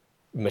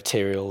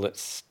material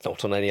that's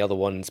not on any other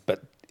ones,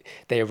 but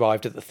they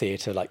arrived at the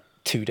theatre like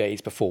 2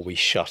 days before we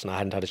shut, and I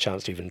hadn't had a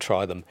chance to even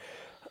try them.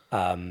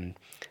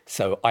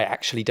 So I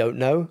actually don't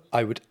know.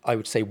 I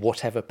would say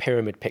whatever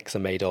pyramid picks are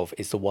made of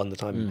is the one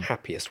that I'm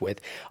happiest with.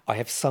 I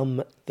have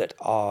some that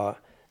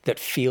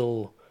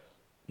feel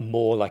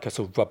more like a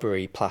sort of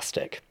rubbery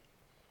plastic,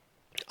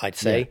 I'd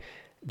say,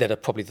 that are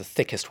probably the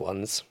thickest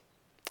ones,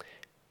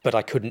 but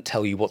I couldn't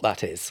tell you what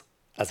that is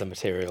as a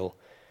material.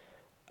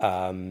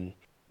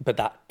 But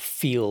that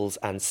feels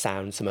and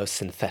sounds the most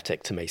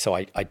synthetic to me, so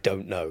I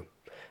don't know.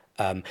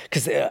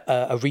 Because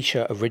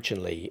Orisha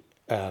originally,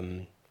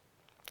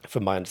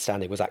 from my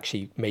understanding, was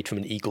actually made from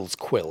an eagle's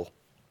quill.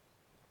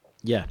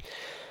 Yeah.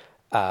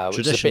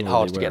 Which is a bit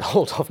hard to get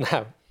hold of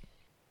now.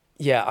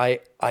 Yeah,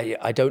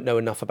 I don't know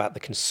enough about the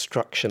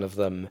construction of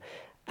them,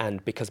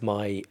 and because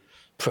my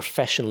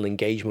professional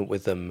engagement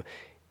with them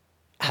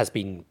has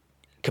been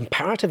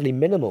comparatively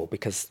minimal,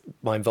 because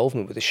my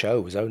involvement with the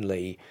show was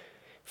only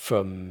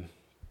from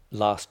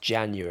last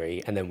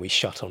January, and then we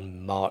shut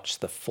on March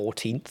the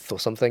 14th or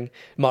something,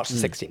 March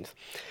the 16th.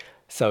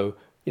 So,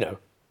 a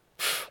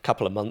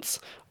couple of months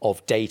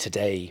of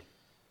day-to-day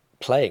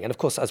playing. And of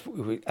course, as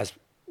we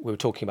were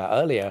talking about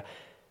earlier,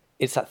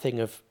 it's that thing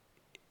of,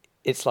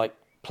 it's like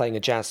playing a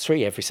Jazz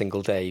 3 every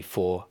single day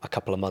for a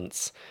couple of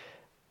months.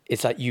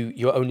 It's like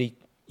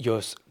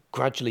you're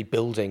gradually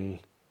building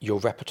your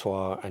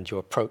repertoire and your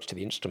approach to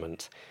the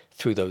instrument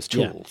through those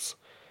tools.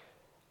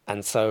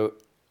 And so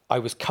I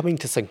was coming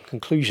to some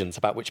conclusions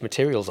about which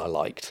materials I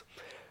liked,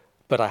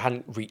 but I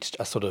hadn't reached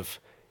a sort of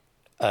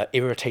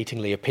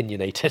irritatingly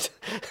opinionated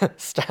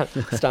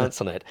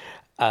stance on it.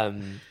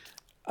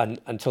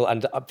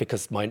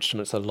 Because my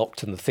instruments are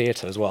locked in the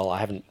theatre as well, I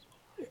haven't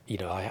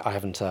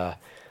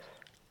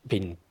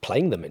been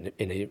playing them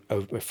in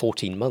over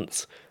 14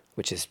 months,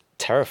 which is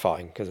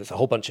terrifying because it's a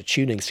whole bunch of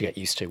tunings to get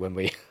used to when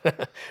we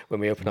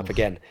open up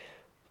again.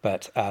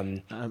 But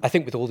I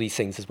think with all these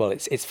things as well,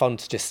 it's fun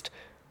to just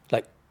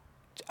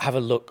have a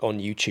look on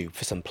YouTube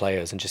for some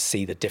players and just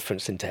see the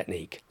difference in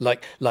technique,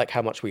 like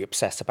how much we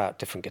obsess about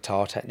different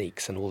guitar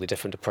techniques and all the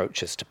different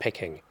approaches to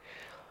picking.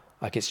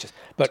 It's just,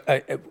 but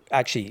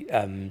actually,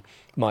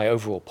 my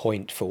overall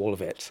point for all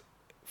of it,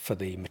 for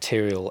the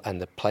material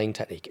and the playing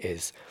technique,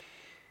 is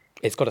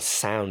it's got to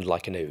sound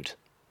like an oud.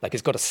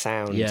 It's got to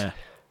sound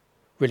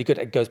really good.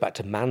 It goes back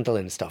to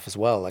mandolin stuff as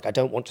well. I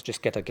don't want to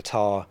just get a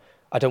guitar.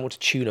 I don't want to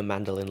tune a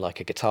mandolin like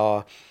a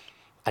guitar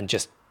and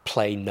just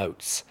play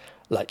notes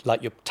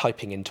like you're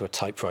typing into a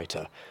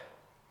typewriter.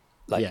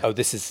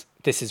 This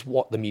is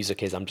what the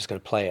music is. I'm just going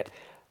to play it.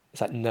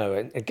 It's like, no,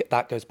 and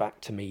that goes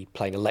back to me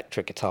playing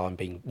electric guitar and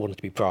wanting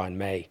to be Brian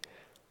May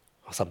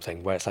or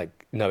something, where it's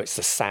like, no, it's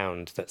the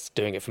sound that's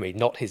doing it for me,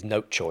 not his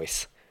note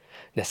choice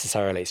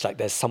necessarily. It's like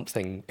there's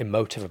something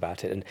emotive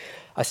about it. And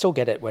I still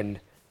get it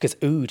because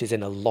oud is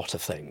in a lot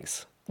of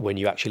things when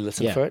you actually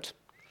listen for it.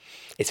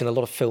 It's in a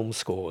lot of film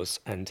scores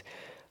and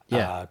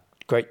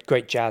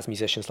great jazz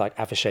musicians like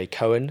Avishai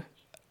Cohen,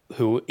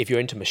 who, if you're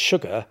into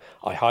Meshuggah,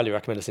 I highly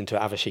recommend listening to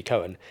Avishai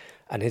Cohen,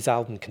 and his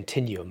album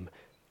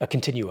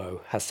Continuo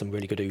has some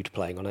really good oud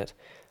playing on it.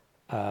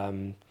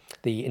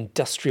 The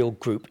industrial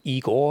group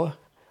Igor,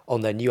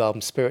 on their new album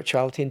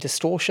Spirituality and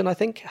Distortion, I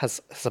think,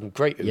 has some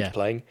great oud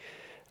playing.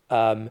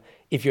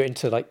 If you're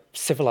into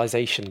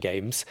Civilization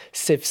games,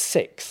 Civ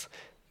 6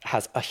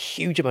 has a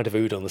huge amount of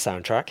oud on the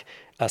soundtrack,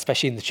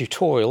 especially in the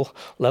tutorial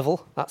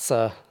level. That's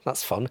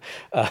fun.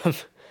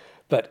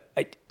 But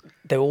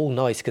they're all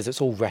nice because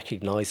it's all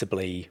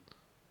recognisably,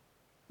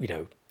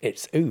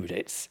 it's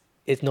oud.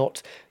 it's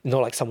not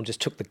like someone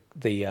just took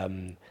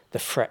the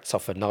frets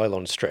off a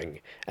nylon string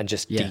and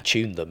just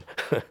detuned them.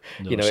 No,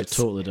 it's a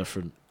totally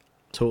different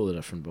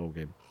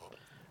ballgame.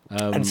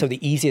 And so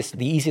the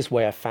easiest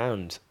way I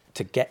found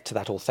to get to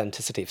that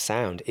authenticity of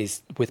sound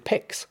is with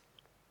picks,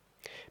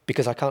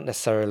 because I can't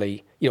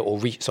necessarily,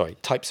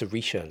 types of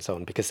Risha and so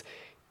on, because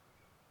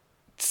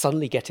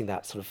suddenly getting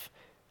that sort of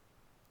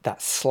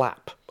that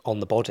slap on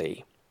the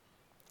body,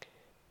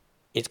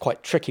 it's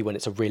quite tricky when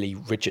it's a really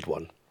rigid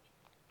one.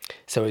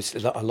 So it's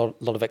a lot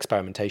of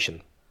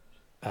experimentation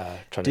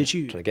trying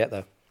to get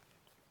there.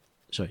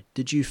 Sorry,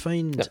 did you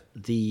find now?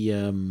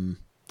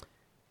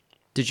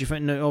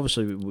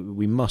 Obviously,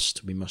 we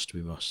must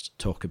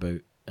talk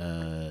about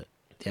the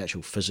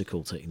actual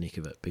physical technique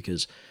of it,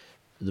 because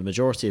the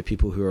majority of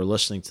people who are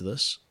listening to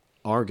this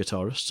are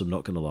guitarists. I'm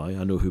not going to lie.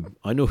 I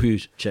know who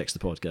checks the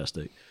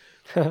podcast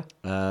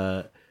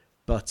out.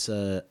 But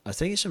I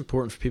think it's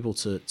important for people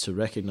to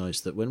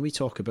recognise that when we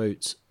talk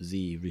about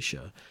the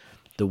Risha,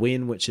 the way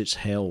in which it's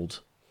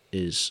held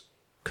is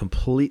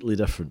completely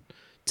different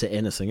to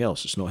anything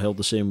else. It's not held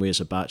the same way as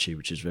a Bachi,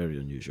 which is very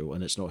unusual,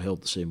 and it's not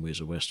held the same way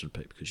as a Western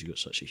pick, because you've got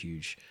such a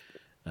huge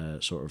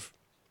sort of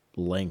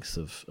length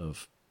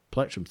of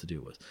plectrum to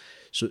deal with.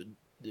 So,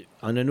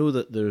 and I know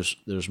that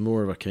there's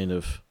more of a kind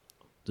of,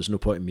 there's no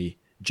point in me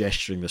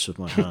gesturing this with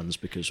my hands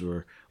because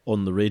we're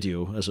on the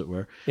radio, as it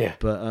were. Yeah.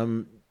 But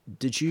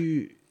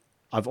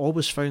I've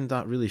always found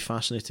that really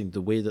fascinating,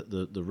 the way that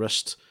the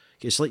wrist,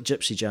 it's like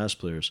gypsy jazz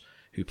players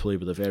who play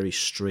with a very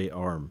straight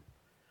arm.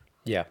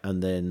 Yeah.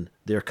 And then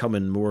they're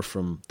coming more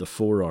from the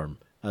forearm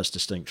as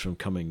distinct from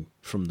coming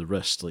from the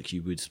wrist, like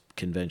you would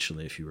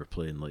conventionally if you were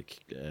playing like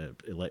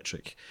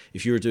electric.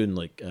 If you were doing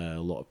like a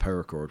lot of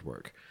power chord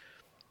work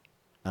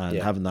and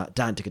having that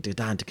dan ticka ticka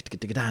dan ticka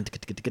ticka dan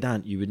ticka ticka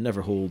dan, you would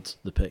never hold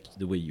the pick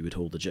the way you would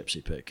hold a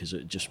gypsy pick, because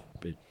it just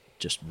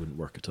wouldn't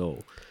work at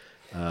all.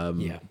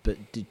 But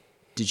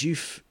did you?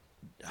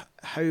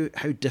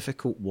 How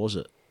difficult was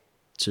it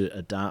to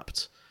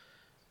adapt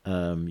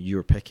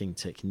your picking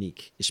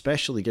technique,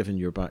 especially given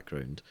your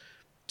background,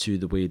 to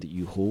the way that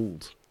you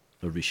hold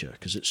a Risha,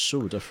 because it's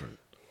so different?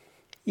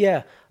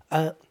 Yeah.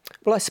 Well,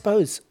 I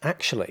suppose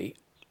actually,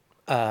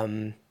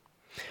 I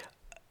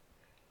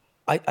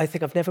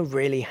think I've never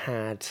really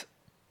had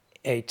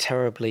a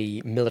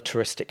terribly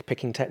militaristic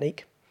picking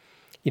technique.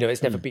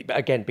 It's never been,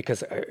 again,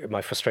 because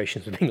my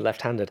frustrations with being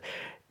left-handed,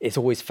 it's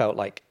always felt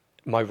like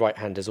my right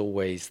hand is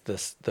always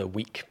the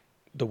weak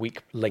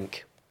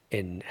link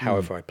in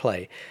however I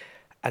play.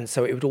 And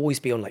so it would always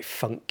be on like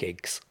funk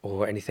gigs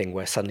or anything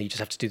where suddenly you just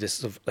have to do this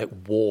sort of like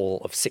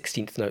wall of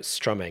 16th note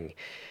strumming.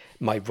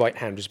 My right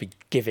hand would just be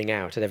giving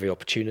out at every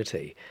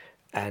opportunity.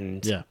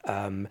 And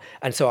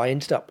so I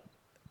ended up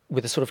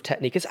with a sort of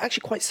technique. It's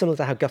actually quite similar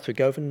to how Guthrie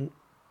Govan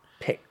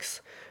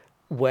picks,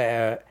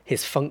 where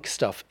his funk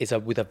stuff is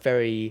with a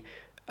very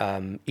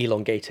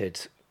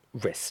elongated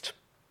wrist.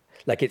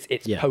 Like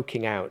it's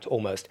poking out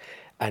almost.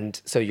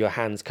 And so your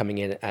hand's coming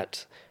in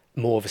at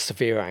more of a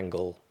severe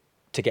angle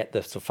to get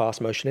the sort of fast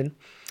motion in.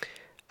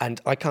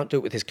 And I can't do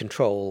it with his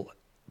control,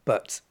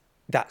 but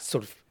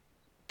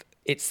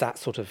it's that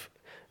sort of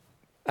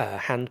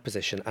hand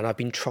position. And I've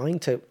been trying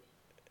to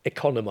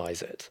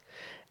economize it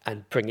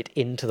and bring it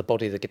into the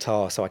body of the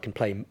guitar so I can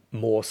play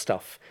more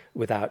stuff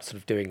without sort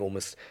of doing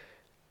almost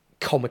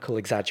comical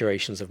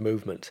exaggerations of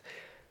movement.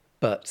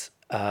 But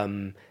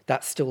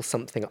that's still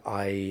something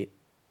I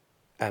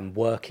am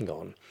working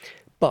on.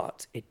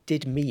 But it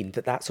did mean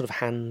that sort of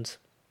hand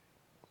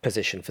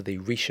position for the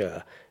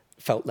Risha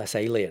felt less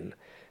alien,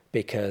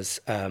 because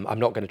I'm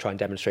not going to try and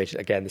demonstrate it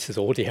again. This is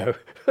audio,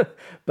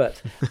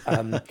 but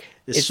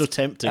it's so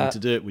tempting to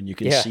do it when you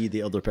can see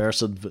the other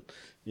person. But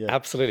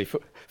absolutely, for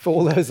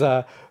all those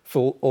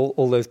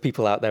all those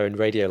people out there in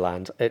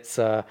Radioland, it's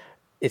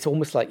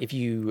almost like if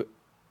you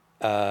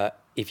were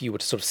to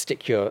sort of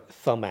stick your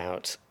thumb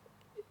out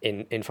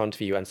in front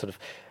of you and sort of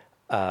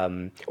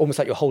almost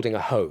like you're holding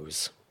a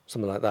hose,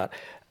 something like that.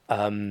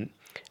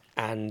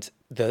 And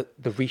the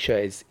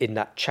Risha is in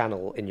that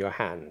channel in your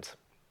hand.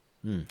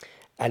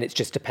 And it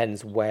just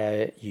depends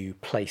where you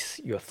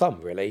place your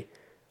thumb, really,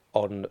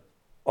 on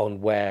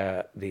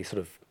where the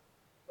sort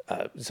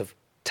of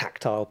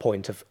tactile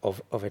point of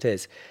it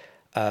is.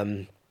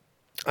 I'm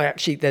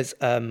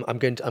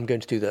going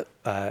to do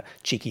the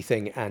cheeky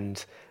thing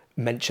and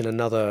mention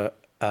another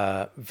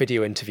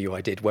video interview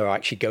I did where I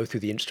actually go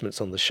through the instruments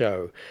on the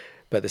show.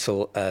 But this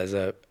will, as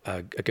a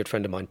good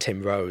friend of mine,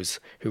 Tim Rose,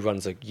 who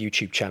runs a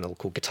YouTube channel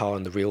called Guitar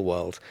in the Real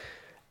World,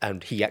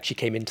 and he actually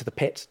came into the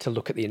pit to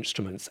look at the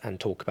instruments and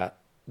talk about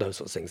those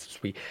sorts of things. So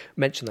we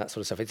mentioned that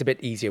sort of stuff. It's a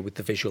bit easier with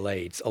the visual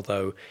aids,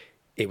 although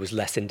it was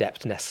less in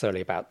depth necessarily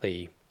about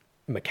the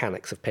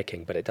mechanics of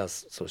picking, but it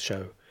does sort of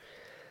show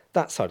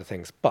that side of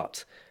things.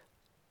 But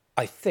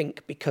I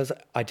think because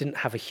I didn't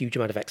have a huge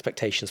amount of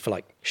expectations for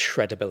like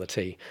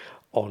shreddability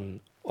on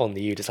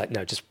the oud, it's like,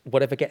 no, just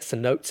whatever gets the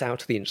notes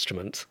out of the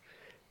instrument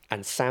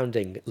and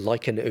sounding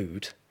like an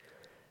oud,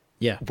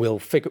 we'll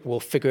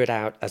figure it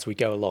out as we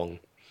go along.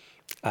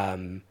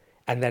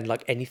 And then,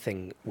 like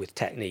anything with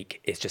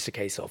technique, it's just a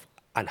case of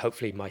and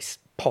hopefully my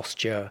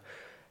posture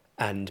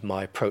and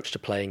my approach to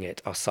playing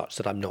it are such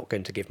that I'm not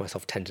going to give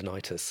myself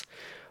tendinitis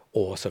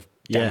or sort of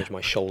damage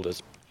my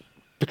shoulders,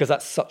 because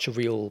that's such a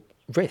real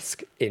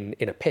risk in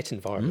a pit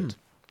environment,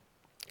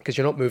 because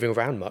you're not moving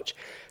around much,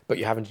 but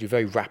you're having to do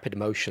very rapid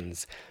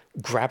motions,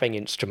 grabbing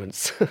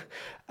instruments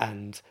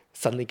and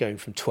suddenly going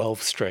from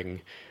 12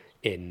 string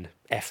in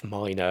F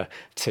minor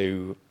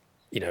to,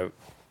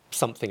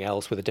 something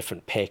else with a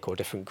different pick or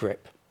different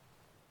grip,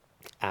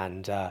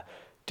 and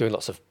doing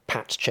lots of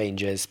patch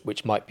changes,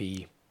 which might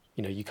be,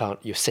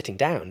 you're sitting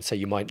down, so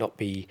you might not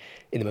be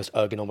in the most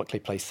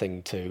ergonomically placed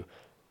thing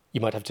you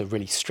might have to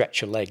really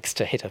stretch your legs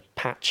to hit a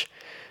patch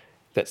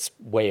that's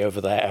way over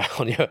there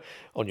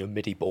on your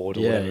MIDI board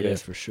or whatever it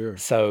is. Yeah, for sure.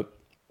 So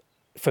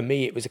for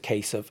me, it was a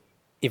case of,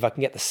 if I can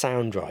get the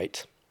sound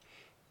right,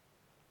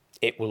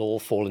 it will all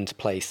fall into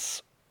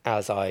place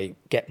as I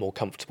get more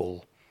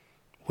comfortable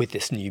with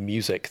this new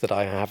music that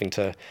I am having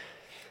to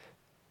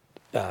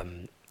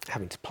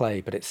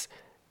play. But it's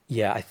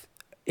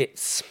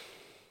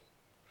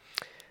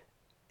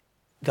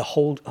the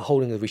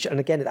holding of the Risha, and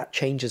again that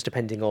changes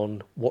depending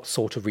on what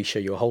sort of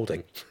Risha you're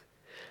holding.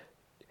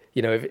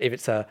 If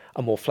it's a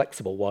more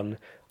flexible one,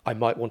 I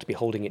might want to be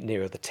holding it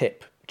nearer the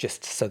tip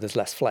just so there's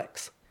less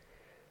flex.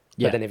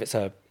 Yeah. But then if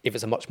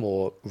it's a much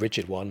more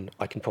rigid one,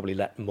 I can probably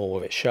let more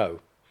of it show.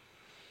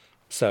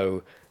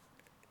 So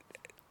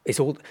it's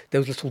all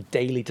those little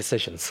daily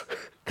decisions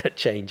that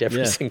change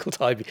every single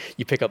time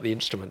you pick up the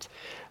instrument.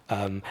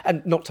 And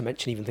not to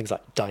mention even things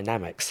like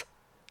dynamics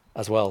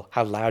as well.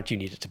 How loud do you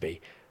need it to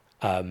be?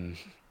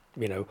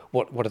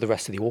 What are the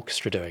rest of the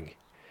orchestra doing?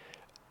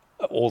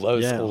 All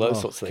those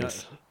sorts of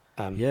things.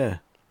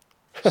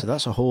 So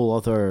that's a whole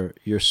other,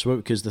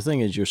 because the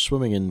thing is, you're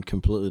swimming in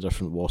completely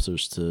different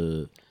waters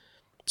to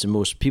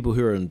most people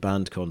who are in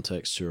band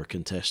contexts, who are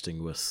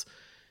contesting with,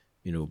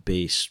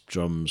 bass,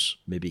 drums,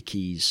 maybe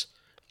keys,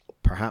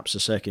 perhaps a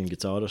second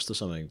guitarist or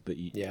something. But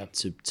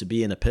to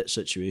be in a pit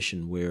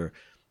situation where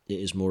it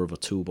is more of a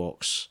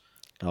toolbox,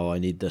 I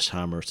need this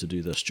hammer to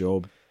do this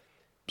job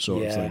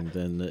sort of thing,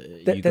 then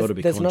you've got to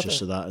be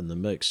conscious of that in the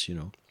mix,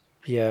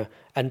 Yeah,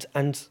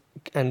 and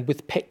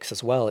with picks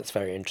as well, it's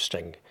very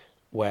interesting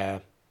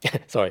where...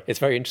 Sorry, it's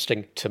very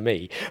interesting to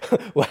me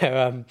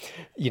where,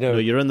 No,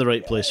 you're in the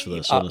right place for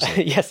this,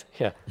 honestly. Yes,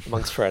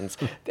 amongst friends.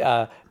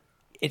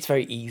 It's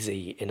very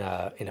easy in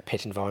a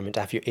pit environment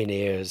to have your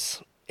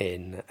in-ears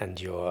in,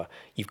 and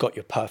you've got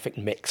your perfect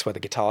mix where the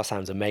guitar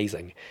sounds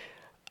amazing.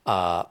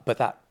 But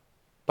that,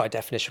 by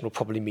definition, will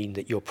probably mean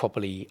that you're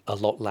probably a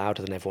lot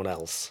louder than everyone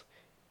else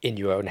in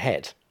your own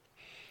head,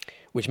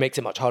 which makes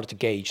it much harder to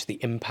gauge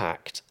the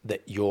impact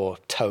that your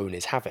tone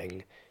is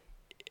having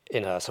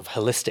in a sort of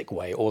holistic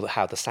way, or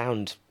how the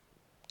sound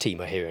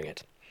team are hearing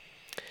it.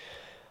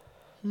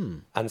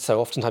 And so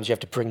oftentimes you have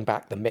to bring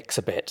back the mix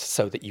a bit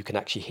so that you can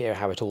actually hear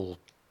how it all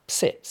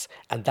sits.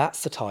 And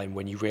that's the time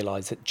when you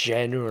realize that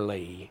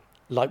generally,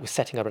 like with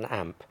setting up an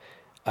amp,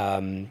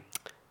 that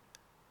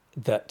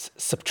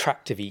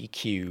subtractive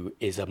EQ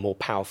is a more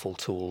powerful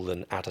tool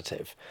than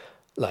additive.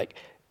 Like,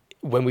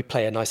 when we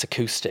play a nice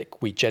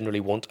acoustic, we generally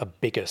want a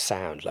bigger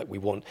sound. Like we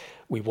want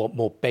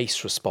more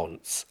bass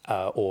response,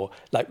 or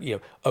like,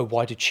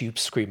 why do tube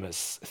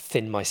screamers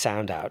thin my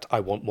sound out? I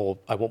want more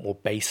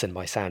bass in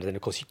my sound. And then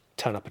of course you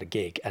turn up at a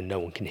gig and no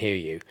one can hear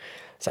you.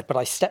 It's like, but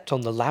I stepped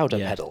on the louder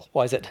pedal.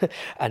 Why is it?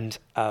 And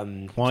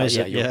why is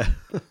it? Yeah.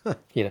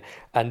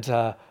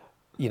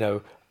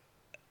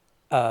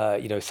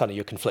 Suddenly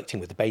you're conflicting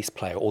with the bass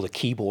player or the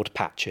keyboard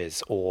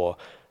patches or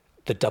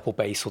the double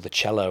bass or the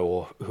cello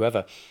or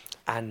whoever.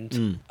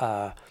 And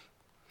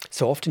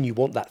so often you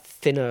want that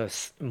thinner,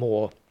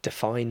 more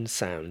defined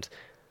sound,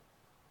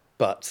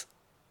 but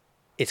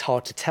it's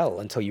hard to tell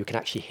until you can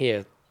actually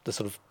hear the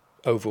sort of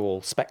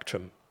overall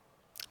spectrum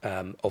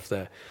of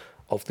the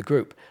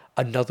group.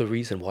 Another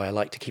reason why I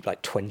like to keep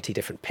like 20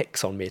 different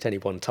picks on me at any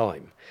one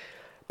time,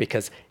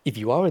 because if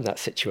you are in that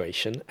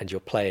situation and you're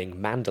playing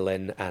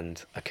mandolin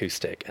and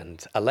acoustic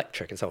and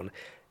electric and so on,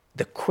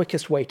 the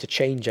quickest way to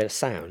change a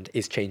sound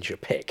is change your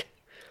pick.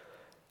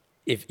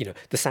 If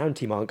the sound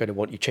team aren't going to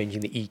want you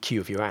changing the EQ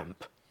of your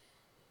amp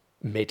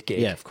mid-gig.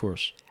 Yeah, of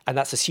course. And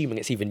that's assuming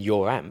it's even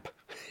your amp.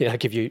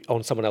 Like if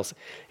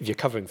you're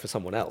covering for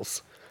someone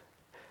else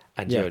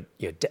and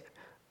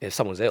if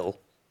someone's ill.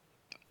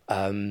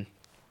 And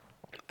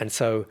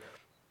so,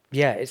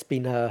 it's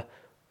been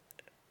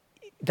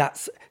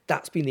that's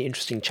been the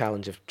interesting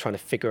challenge of trying to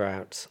figure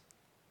out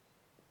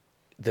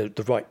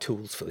the right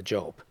tools for the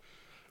job.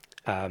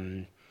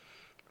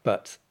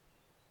 But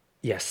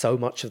so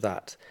much of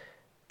that.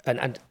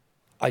 And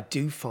I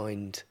do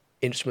find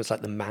instruments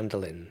like the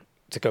mandolin,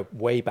 to go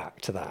way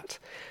back to that,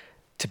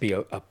 to be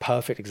a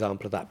perfect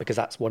example of that, because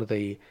that's one of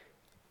the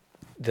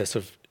sort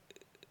of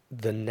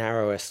the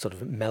narrowest sort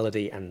of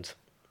melody and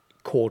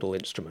chordal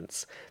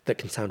instruments that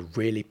can sound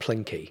really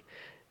plinky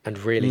and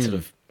really sort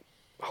of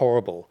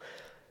horrible.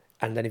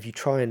 And then if you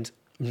try and,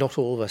 not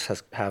all of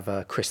us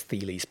have Chris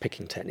Thiele's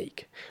picking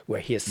technique, where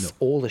he has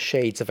all the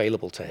shades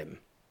available to him.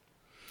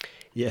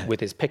 Yeah. With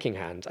his picking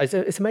hand.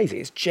 It's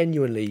amazing. It's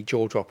genuinely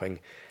jaw-dropping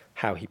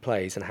how he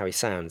plays and how he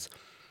sounds.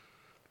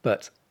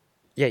 But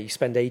yeah, you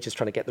spend ages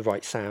trying to get the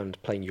right sound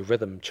playing your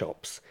rhythm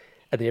chops,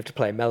 and then you have to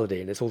play a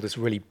melody, and it's all this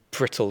really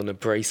brittle and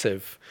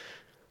abrasive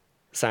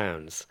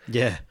sounds.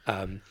 Yeah.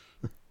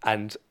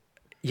 And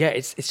yeah,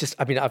 it's just,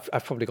 I mean,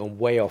 I've probably gone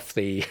way off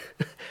the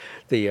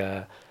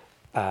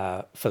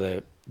for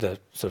the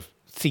sort of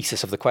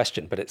thesis of the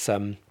question, but it's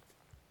the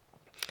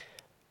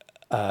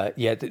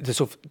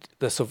sort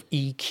of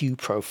EQ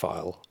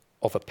profile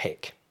of a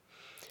pick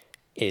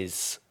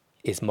is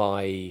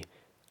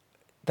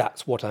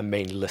that's what I'm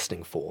mainly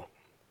listening for.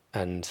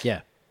 And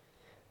Yeah.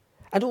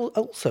 and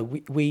also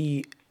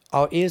we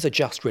our ears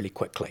adjust really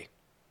quickly.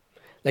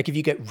 Like if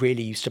you get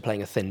really used to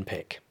playing a thin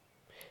pick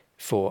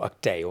for a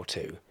day or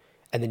two,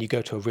 and then you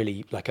go to a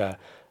really like a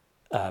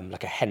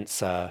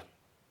Henser,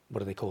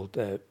 what are they called?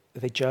 Are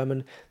they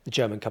German? The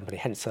German company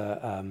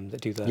Henser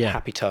that do the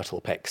Happy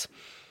Turtle picks.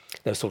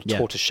 Those sort of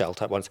tortoise shell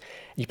type ones.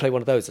 And you play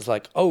one of those, it's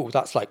like, oh,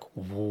 that's like,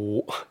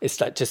 whoa. It's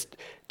like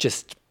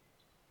just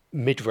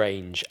mid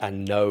range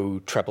and no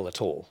treble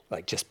at all,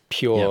 like just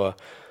pure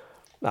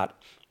that.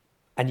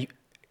 And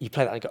you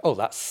play that and go, oh,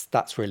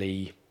 that's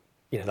really,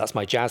 that's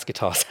my jazz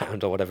guitar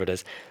sound or whatever it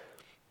is.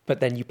 But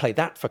then you play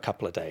that for a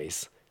couple of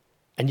days,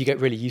 and you get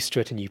really used to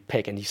it, and you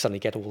pick, and you suddenly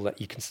get all that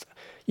you can.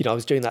 I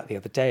was doing that the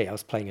other day. I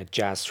was playing a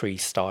Jazz 3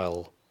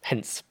 style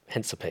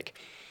Henser pick.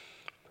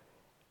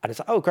 And it's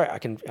like, oh, great, I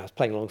was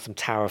playing along some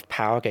Tower of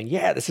Power going,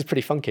 yeah, this is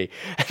pretty funky.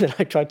 And then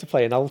I tried to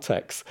play an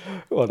Ultex.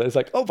 Well, it's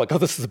like, oh my God,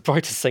 this is the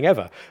brightest thing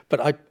ever. But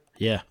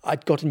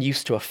I'd gotten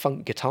used to a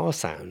funk guitar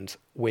sound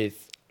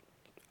with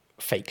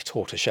fake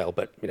tortoiseshell,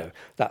 but,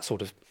 that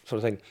sort of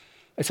thing.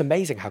 It's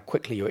amazing how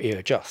quickly your ear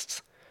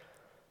adjusts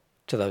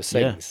to those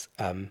things.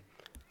 Yeah.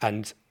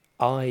 And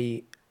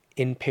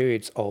in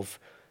periods of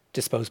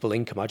disposable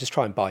income, I just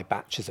try and buy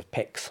batches of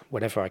picks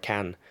whenever I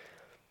can.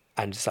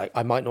 And it's like,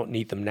 I might not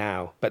need them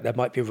now, but there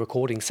might be a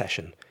recording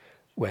session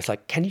where it's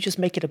like, can you just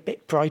make it a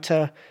bit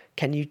brighter?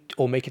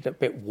 Or make it a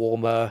bit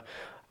warmer?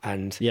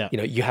 And,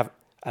 you have,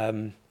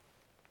 I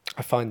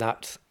find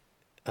that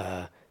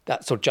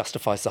that sort of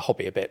justifies the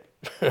hobby a bit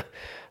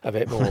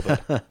more.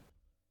 But.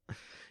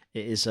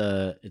 It's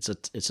a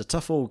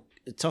tough old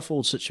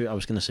situation. I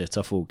was going to say a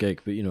tough old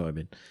gig, but you know what I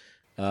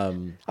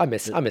mean. I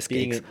miss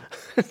gigs.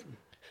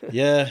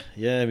 Yeah,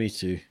 me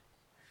too.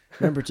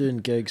 Remember doing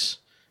gigs.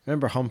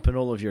 Remember humping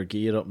all of your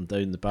gear up and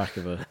down the back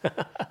of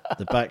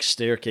the back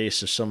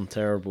staircase of some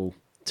terrible,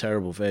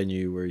 terrible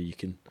venue where you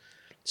can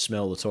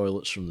smell the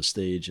toilets from the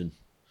stage and.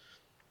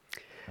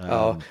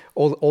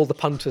 All the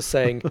punters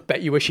saying,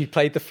 "Bet you wish you'd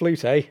played the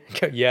flute, eh?"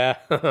 Yeah,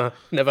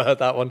 never heard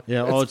that one.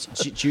 Yeah. Oh,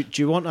 do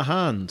you want a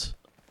hand?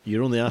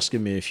 You're only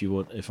asking me if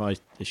you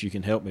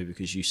can help me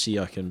because you see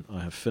I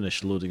have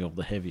finished loading up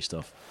the heavy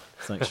stuff.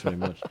 Thanks very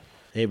much.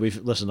 Hey,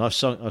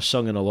 I've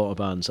sung in a lot of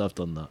bands. I've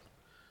done that.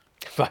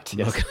 But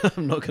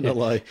I'm not gonna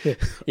lie.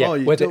 Yeah,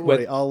 don't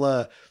worry.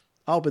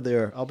 I'll be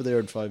there. I'll be there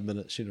in 5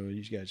 minutes.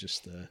 You guys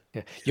just.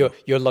 Yeah.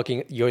 You're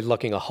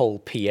lugging a whole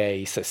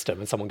PA system,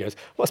 and someone goes,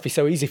 "Must be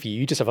so easy for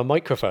you. You just have a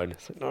microphone."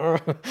 It's like,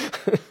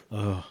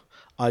 oh,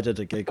 I did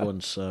a gig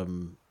once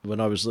when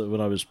I was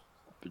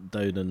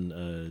down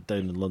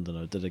in London.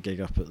 I did a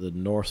gig up at the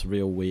North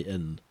Railway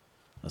Inn,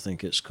 I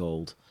think it's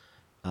called,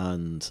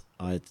 and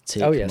I had to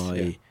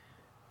take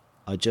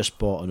I just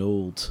bought an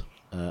old.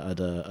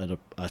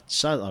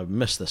 I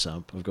missed this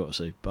amp, I've got to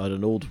say, but I had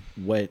an old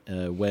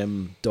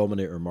WEM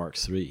Dominator Mark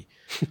III,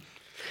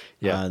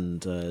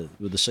 and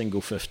with a single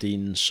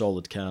 15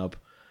 solid cab,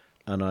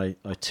 and I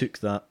took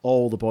that.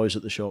 All the boys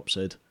at the shop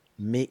said,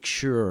 "Make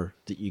sure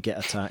that you get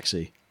a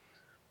taxi."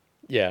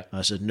 Yeah,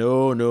 I said,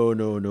 "No,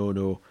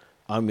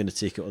 I'm going to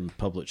take it on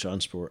public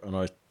transport," and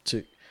I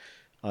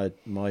had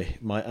my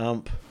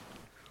amp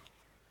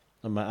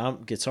and my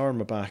amp guitar on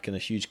my back and a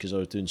huge, because I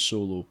was doing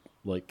solo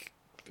like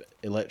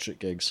electric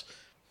gigs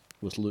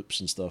with loops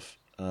and stuff,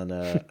 and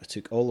I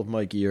took all of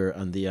my gear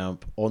and the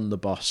amp on the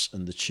bus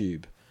and the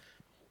tube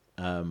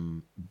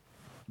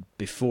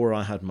before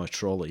I had my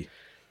trolley.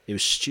 It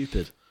was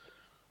stupid.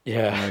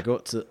 Yeah. And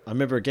I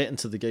remember getting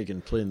to the gig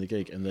and playing the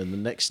gig, and then the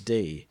next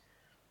day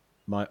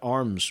my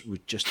arms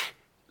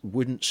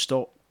wouldn't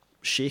stop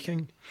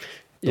shaking.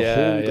 The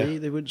whole day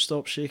they wouldn't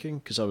stop shaking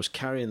because I was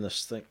carrying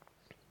this thing.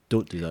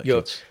 Don't do that,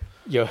 kids.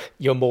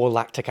 You're more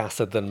lactic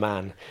acid than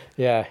man.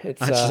 Yeah,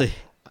 it's actually.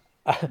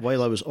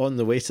 While I was on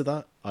the way to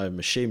that, I'm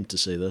ashamed to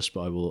say this,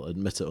 but I will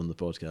admit it on the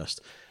podcast.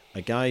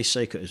 A guy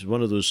cycled. It's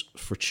one of those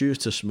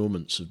fortuitous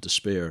moments of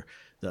despair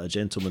that a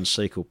gentleman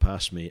cycled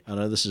past me,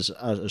 and this is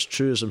as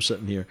true as I'm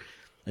sitting here.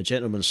 A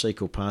gentleman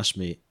cycled past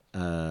me,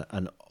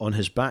 and on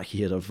his back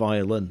he had a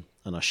violin,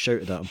 and I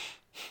shouted at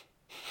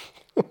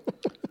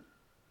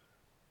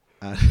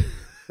him.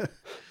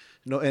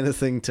 Not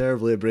anything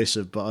terribly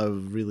abrasive, but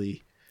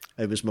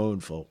it was my own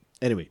fault.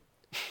 Anyway,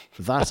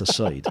 that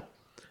aside.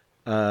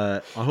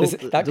 I hope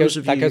that goes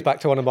back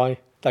to one of my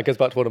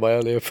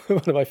earlier one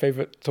of my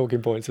favorite talking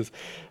points is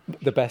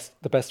the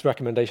best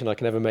recommendation I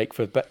can ever make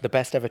for the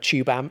best ever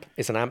tube amp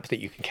is an amp that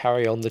you can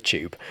carry on the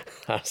tube.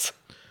 That's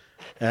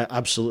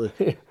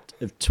absolutely.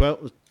 if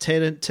 12,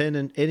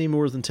 10, any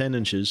more than 10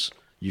 inches,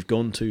 you've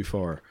gone too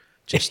far.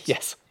 Just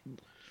yes.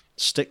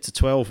 Stick to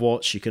 12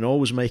 watts. You can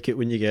always make it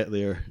when you get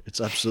there. It's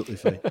absolutely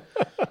fine.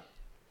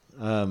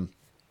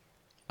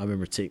 I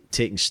remember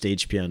taking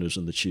stage pianos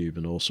on the tube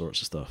and all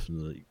sorts of stuff,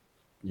 and like,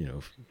 you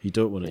know, you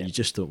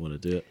just don't want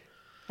to do it.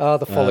 Ah,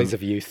 the follies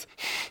of youth.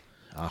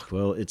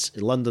 Well, it's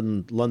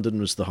London. London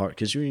was the heart,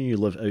 because when you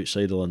live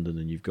outside of London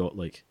and you've got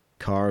like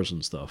cars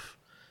and stuff.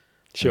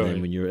 Sure. And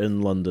then when you're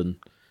in London,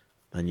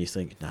 and you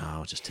think, nah,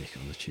 I'll just take it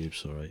on the tube,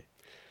 all right.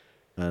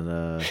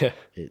 And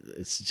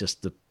it's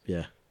just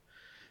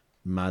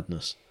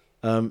madness.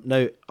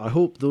 Now, I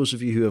hope those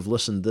of you who have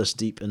listened this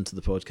deep into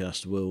the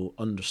podcast will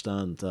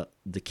understand that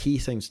the key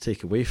thing to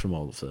take away from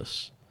all of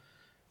this,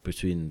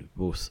 between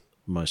both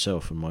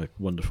myself and my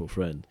wonderful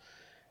friend,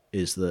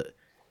 is that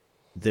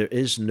there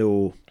is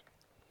no,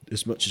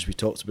 as much as we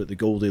talked about the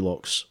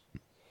Goldilocks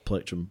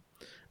plectrum,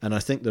 and I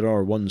think there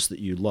are ones that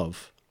you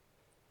love,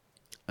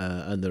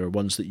 and there are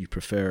ones that you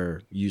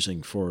prefer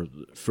using for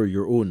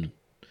your own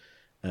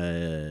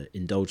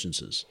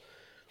indulgences.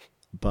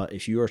 But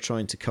if you are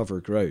trying to cover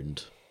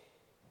ground,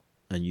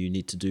 and you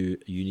need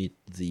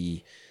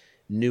the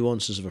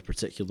nuances of a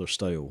particular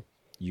style,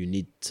 you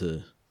need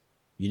to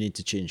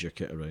change your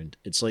kit around.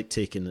 It's like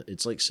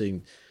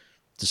saying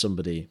to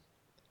somebody,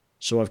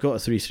 so I've got a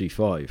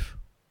 335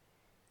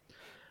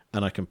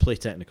 and I can play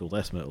technical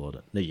death metal on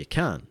it. Now you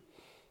can.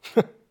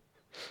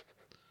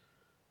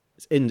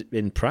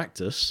 in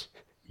practice,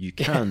 you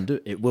can do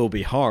it. It will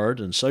be hard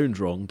and sound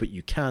wrong, but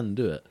you can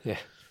do it. Yeah.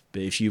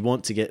 But if you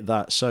want to get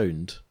that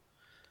sound,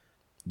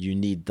 you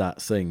need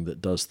that thing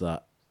that does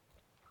that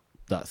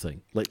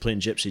thing, like playing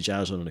gypsy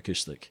jazz on an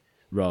acoustic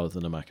rather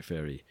than a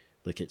Macaferri.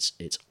 Like it's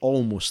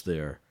almost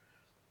there,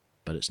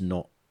 but it's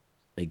not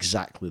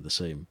exactly the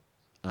same.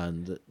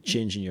 And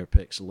changing your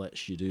picks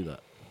lets you do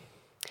that.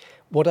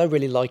 What I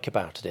really like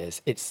about it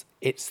is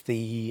it's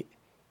the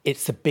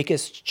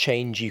biggest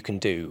change you can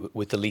do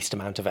with the least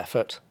amount of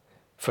effort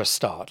for a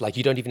start. Like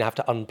you don't even have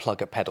to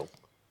unplug a pedal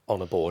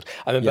on a board.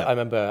 I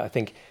remember. I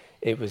think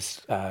it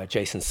was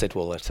Jason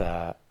Sidwell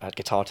at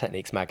Guitar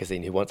Techniques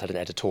magazine who once had an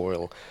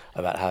editorial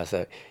about how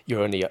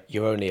you're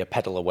only a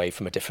pedal away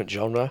from a different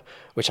genre,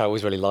 which I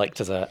always really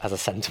liked as a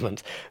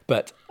sentiment.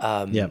 But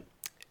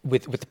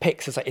with the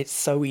picks, it's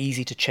so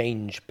easy to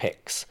change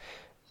picks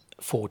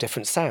for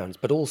different sounds,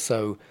 but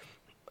also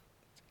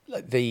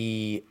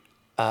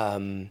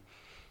and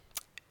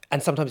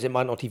sometimes it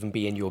might not even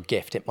be in your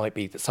gift. It might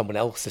be that someone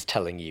else is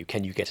telling you,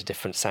 can you get a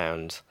different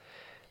sound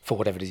for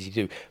whatever it is you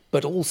do.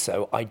 But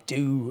also, I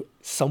do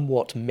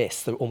somewhat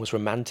miss the almost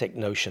romantic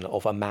notion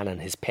of a man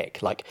and his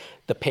pick, like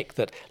the pick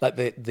that, like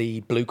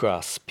the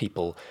bluegrass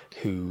people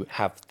who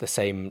have the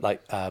same,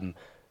 like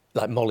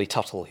Molly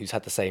Tuttle, who's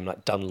had the same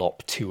like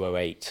Dunlop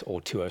 208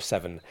 or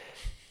 207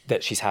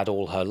 that she's had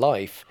all her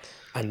life,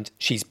 and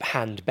she's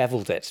hand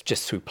beveled it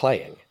just through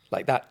playing.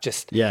 Like that,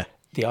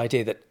 the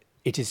idea that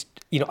it is,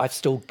 I've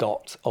still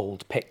got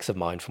old picks of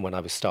mine from when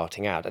I was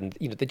starting out, and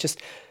they're just,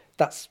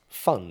 that's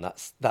fun.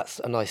 That's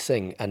a nice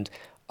thing. And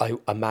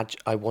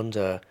I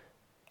wonder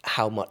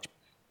how much,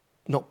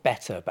 not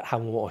better, but how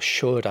more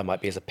assured I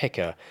might be as a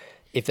picker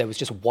if there was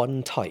just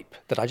one type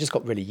that I just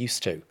got really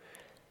used to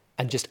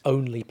and just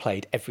only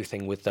played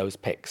everything with those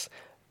picks.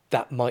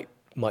 That might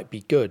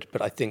be good,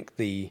 but I think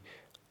the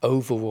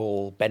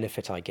overall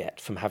benefit I get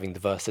from having the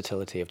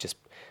versatility of just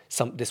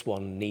this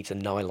one needs a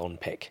nylon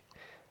pick.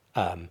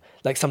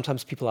 Like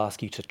sometimes people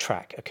ask you to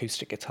track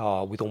acoustic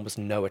guitar with almost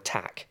no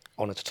attack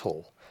on it at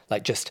all,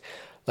 like just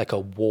like a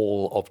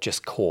wall of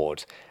just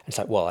chord. And it's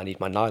like, well, I need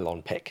my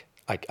nylon pick,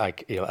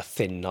 a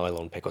thin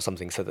nylon pick or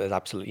something, so that there's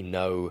absolutely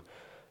no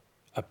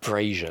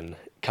abrasion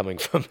coming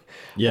from,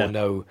 or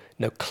no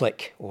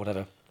click or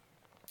whatever.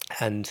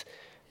 And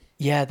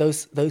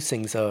those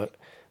things are.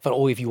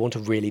 Or if you want a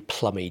really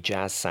plummy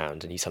jazz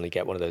sound and you suddenly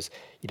get one of those,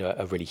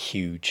 a really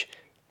huge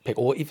pick,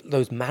 or even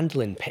those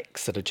mandolin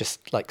picks that are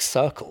just like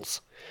circles,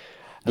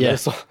 and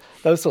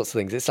those sorts of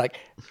things. It's like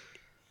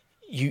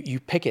you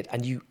pick it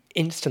and you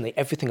instantly,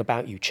 everything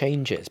about you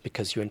changes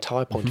because your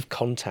entire point of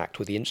contact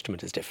with the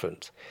instrument is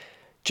different,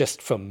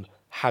 just from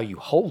how you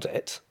hold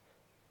it,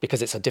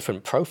 because it's a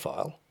different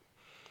profile.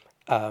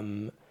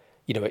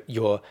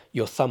 Your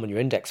thumb and your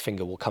index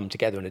finger will come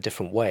together in a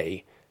different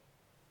way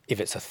if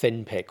it's a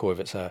thin pick, or if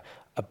it's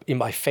in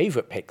my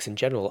favorite picks in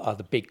general are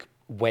the big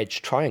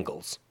wedge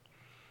triangles,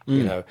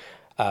 and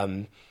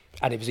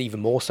it was even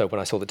more so when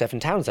I saw that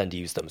Devin Townsend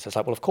used them. So it's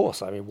like, well, of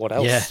course, I mean, what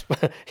else?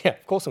 Yeah,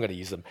 of course I'm going to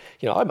use them.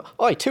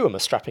 I too am a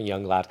strapping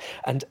young lad.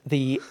 And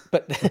that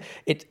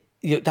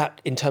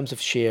in terms of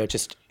sheer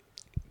just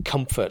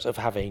comfort of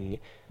having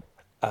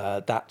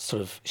that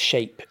sort of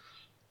shape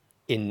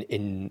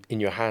in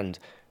your hand,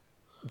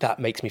 that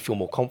makes me feel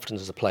more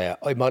confident as a player.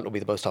 It might not be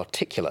the most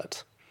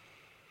articulate,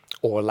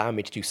 or allow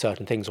me to do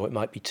certain things, or it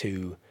might be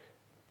too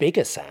big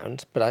a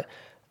sound, but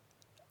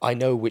I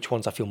know which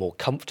ones I feel more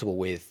comfortable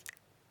with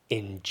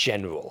in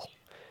general.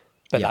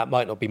 But that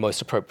might not be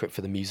most appropriate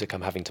for the music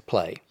I'm having to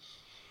play.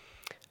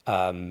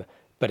 But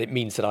it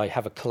means that I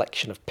have a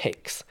collection of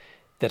picks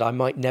that I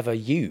might never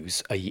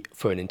use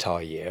for an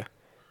entire year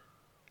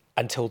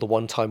until the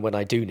one time when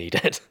I do need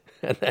it.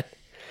 And then,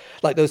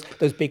 like those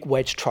big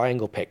wedge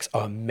triangle picks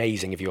are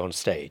amazing if you're on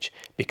stage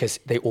because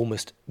they're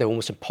almost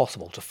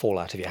impossible to fall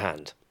out of your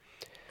hand.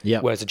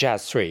 Yeah. Whereas a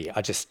Jazz 3,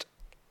 I just,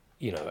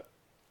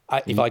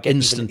 if I get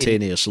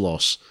instantaneous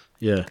loss.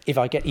 Yeah. If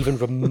I get even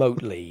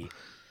remotely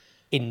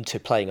into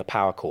playing a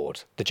power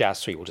chord, the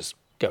Jazz 3 will just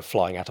go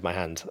flying out of my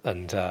hand,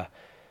 and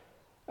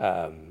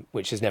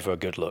which is never a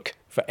good look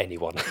for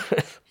anyone.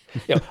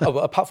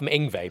 Apart from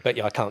Yngwie, but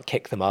I can't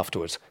kick them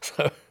afterwards.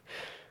 So.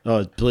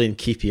 Oh, playing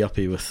keepy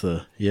uppy with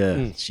the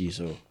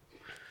jeez. Oh.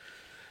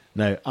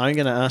 Now I'm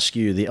going to ask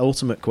you the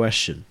ultimate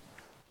question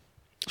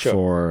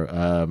for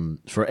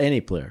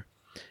any player,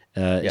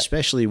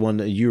 especially one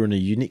that you're in a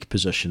unique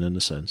position in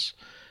a sense.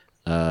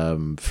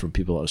 From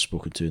people that I've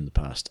spoken to in the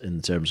past,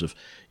 in terms of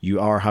you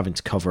are having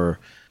to cover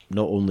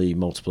not only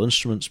multiple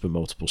instruments but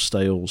multiple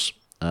styles,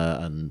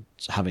 and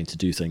having to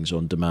do things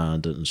on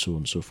demand and so on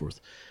and so forth.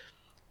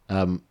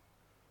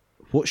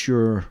 What's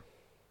your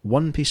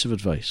one piece of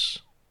advice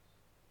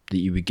that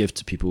you would give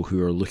to people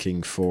who are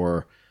looking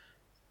for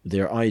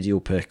their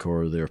ideal pick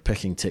or their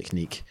picking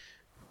technique?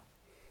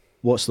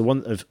 What's the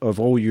one of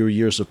all your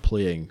years of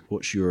playing,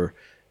 what's your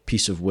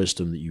piece of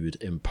wisdom that you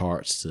would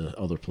impart to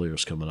other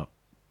players coming up?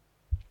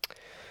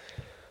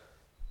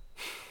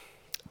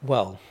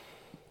 Well,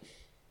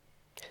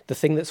 the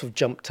thing that sort of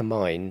jumped to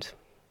mind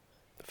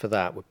for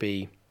that would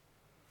be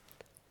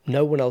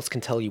no one else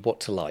can tell you what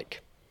to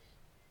like.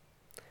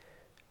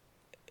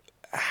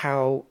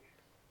 How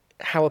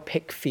a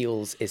pick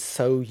feels is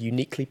so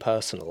uniquely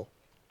personal.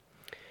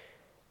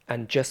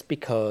 And just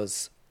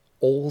because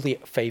all the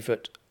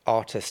favourite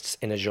artists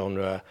in a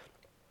genre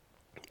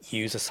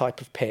use a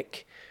type of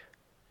pick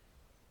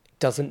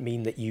doesn't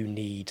mean that you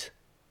need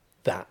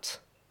that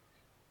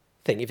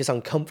thing. If it's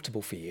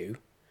uncomfortable for you,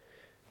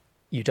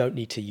 you don't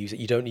need to use it.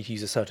 You don't need to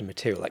use a certain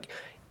material.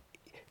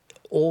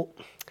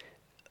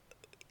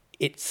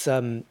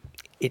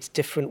 It's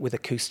different with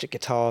acoustic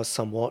guitars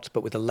somewhat,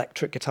 but with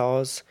electric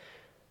guitars,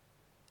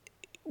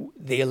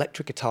 the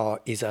electric guitar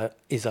is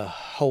a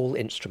whole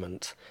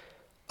instrument,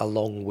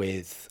 along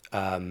with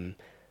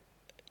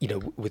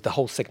with the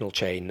whole signal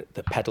chain,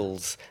 the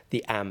pedals,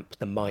 the amp,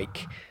 the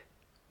mic,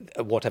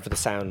 whatever the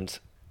sound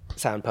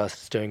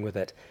person's doing with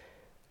it,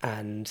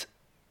 and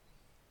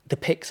the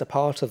picks are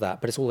part of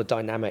that, but it's all a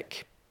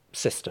dynamic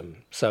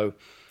system. So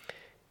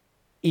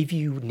if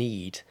you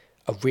need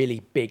a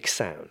really big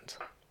sound,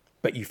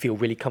 but you feel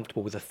really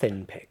comfortable with a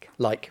thin pick,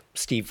 like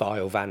Steve Vai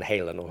or Van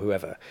Halen or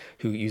whoever,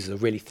 who uses a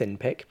really thin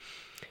pick,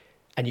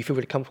 and you feel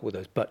really comfortable with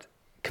those, but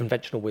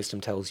conventional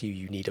wisdom tells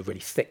you need a really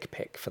thick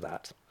pick for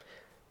that,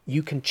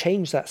 you can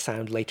change that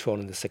sound later on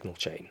in the signal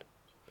chain.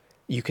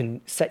 You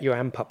can set your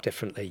amp up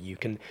differently. You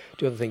can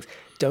do other things.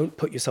 Don't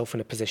put yourself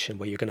in a position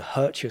where you're going to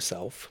hurt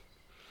yourself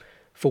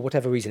for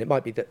whatever reason. It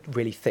might be that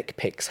really thick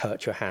picks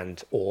hurt your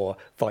hand, or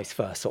vice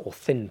versa, or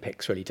thin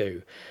picks really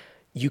do.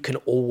 You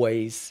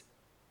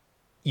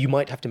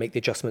might have to make the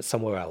adjustments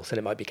somewhere else, and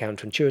it might be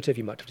counterintuitive.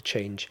 You might have to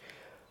change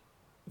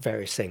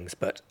various things,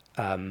 but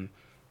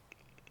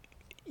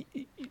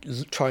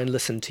try and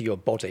listen to your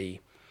body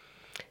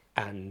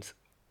and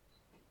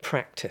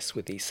practice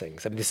with these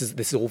things. I mean, this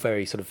is all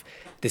very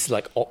this is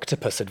like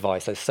octopus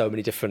advice. There's so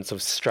many different sort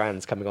of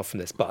strands coming off from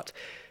this, but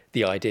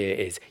the idea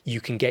is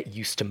you can get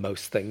used to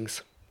most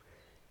things.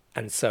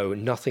 And so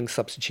nothing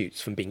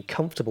substitutes from being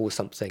comfortable with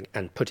something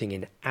and putting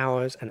in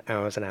hours and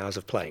hours and hours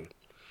of playing.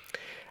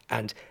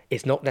 And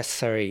it's not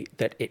necessary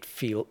that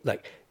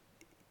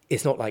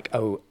it's not like,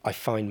 oh, I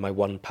find my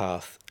one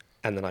path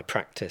and then I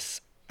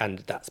practice and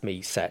that's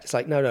me set. It's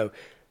like, no,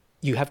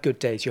 you have good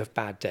days, you have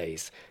bad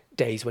days.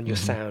 Days when your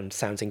sound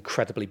sounds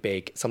incredibly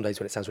big, some days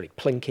when it sounds really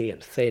plinky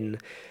and thin,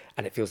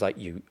 and it feels like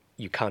you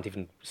can't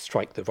even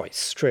strike the right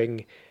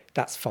string.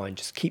 That's fine.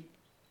 Just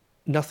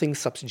nothing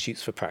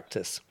substitutes for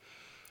practice.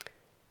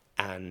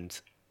 And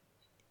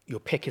your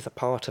pick is a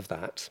part of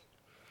that.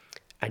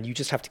 And you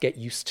just have to get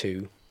used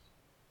to,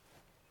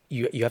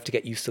 you have to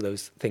get used to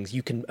those things.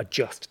 You can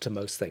adjust to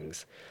most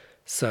things.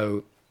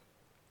 So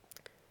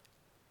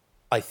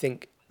I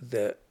think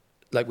that,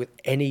 like with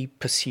any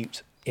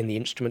pursuit in the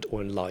instrument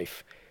or in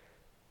life,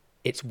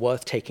 it's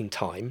worth taking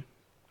time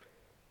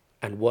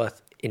and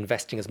worth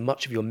investing as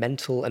much of your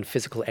mental and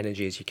physical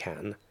energy as you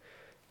can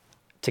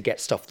to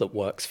get stuff that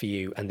works for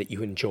you and that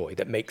you enjoy,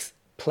 that makes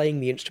playing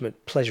the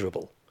instrument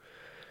pleasurable,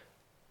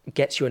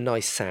 gets you a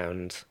nice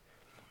sound.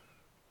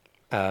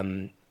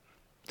 The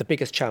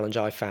biggest challenge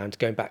I found,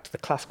 going back to the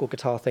classical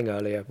guitar thing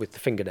earlier with the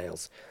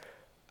fingernails,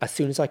 as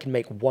soon as I can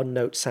make one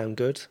note sound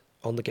good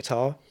on the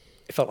guitar,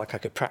 it felt like I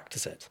could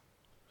practice it.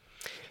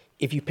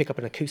 If you pick up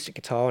an acoustic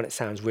guitar and it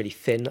sounds really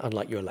thin,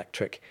 unlike your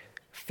electric,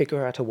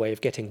 figure out a way of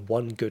getting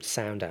one good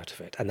sound out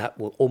of it. And that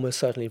will almost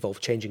certainly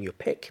involve changing your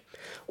pick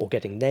or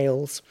getting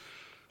nails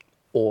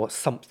or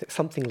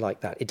something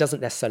like that. It doesn't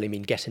necessarily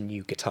mean get a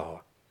new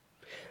guitar.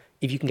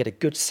 If you can get a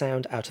good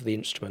sound out of the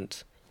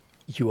instrument,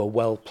 you are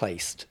well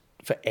placed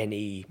for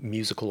any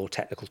musical or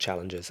technical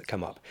challenges that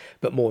come up.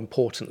 But more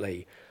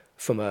importantly,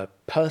 from a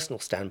personal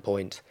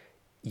standpoint,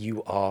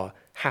 you are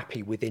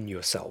happy within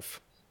yourself.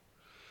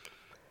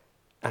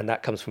 And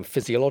that comes from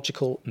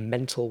physiological,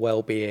 mental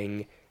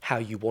well-being, how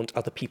you want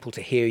other people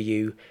to hear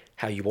you,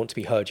 how you want to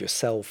be heard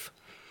yourself,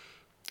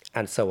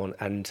 and so on.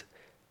 And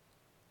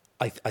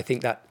I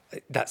think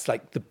that's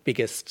like the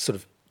biggest sort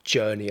of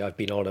journey I've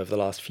been on over the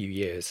last few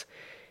years,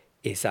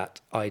 is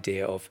that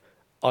idea of,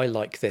 I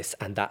like this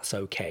and that's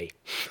okay.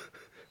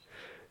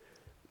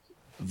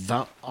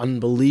 That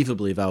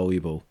unbelievably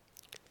valuable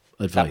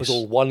advice. That was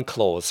all one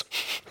clause.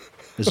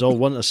 It's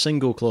all a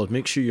single clause.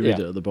 Make sure you read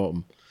it at the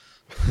bottom.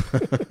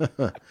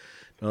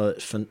 No,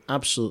 it's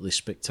absolutely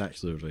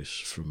spectacular advice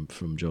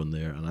from John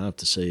there, and I have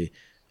to say,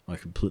 I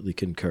completely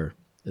concur.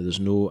 There's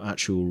no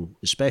actual,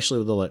 especially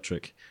with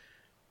electric,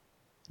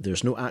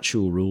 there's no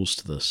actual rules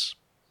to this.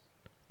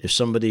 If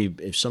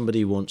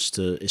somebody wants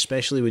to,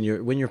 especially when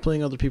you're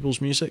playing other people's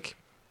music,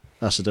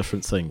 that's a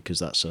different thing, because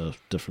that's a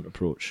different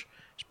approach.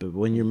 But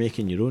when you're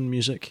making your own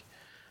music,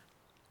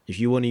 if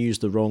you want to use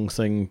the wrong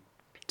thing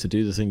to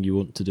do the thing you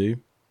want to do,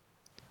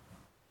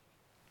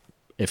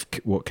 if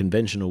what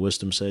conventional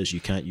wisdom says you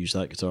can't use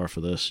that guitar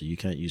for this, you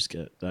can't use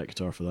that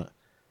guitar for that,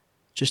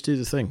 just do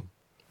the thing.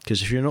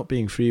 Because if you're not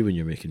being free when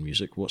you're making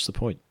music, what's the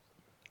point?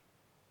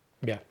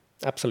 Yeah,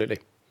 absolutely.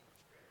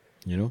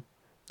 You know?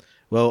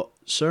 Well,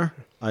 sir,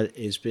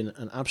 it's been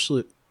an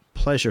absolute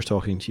pleasure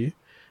talking to you.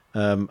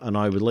 And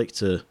I would like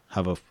to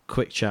have a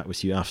quick chat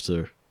with you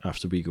after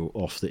we go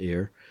off the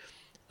air.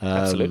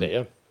 Absolutely,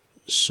 yeah.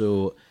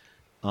 So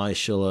we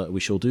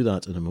shall do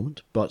that in a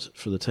moment. But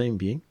for the time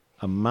being,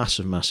 a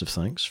massive, massive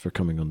thanks for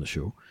coming on the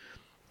show.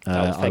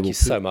 Thank you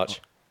so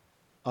much.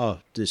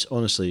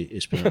 Honestly,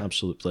 it's been an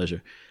absolute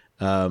pleasure.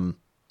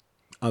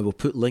 I will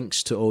put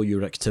links to all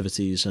your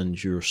activities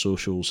and your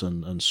socials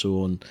and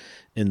so on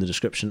in the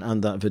description,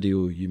 and that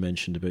video you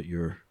mentioned about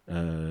your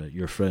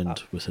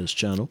friend with his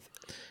channel.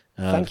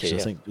 Thank you. I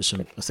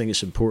think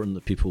it's important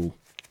that people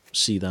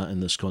see that in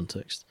this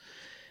context.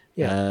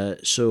 Yeah.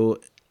 So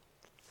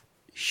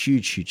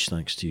huge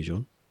thanks to you,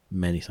 John.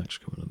 Many thanks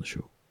for coming on the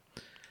show.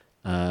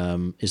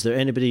 Is there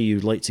anybody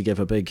you'd like to give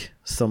a big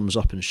thumbs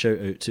up and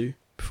shout out to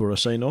before I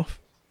sign off?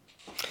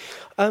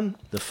 The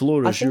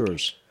floor is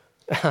yours.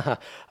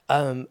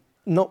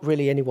 Not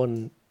really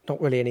anyone. Not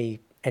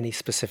really any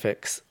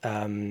specifics.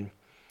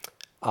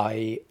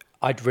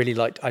 I'd really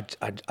like.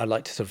 I'd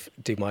like to sort of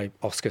do my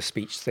Oscar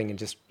speech thing and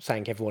just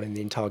thank everyone in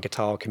the entire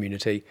guitar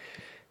community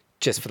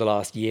just for the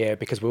last year,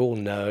 because we're all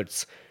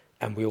nerds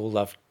and we all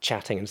love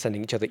chatting and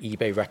sending each other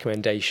eBay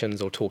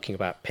recommendations or talking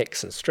about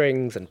picks and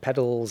strings and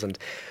pedals and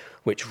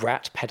which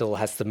Rat pedal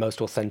has the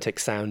most authentic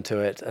sound to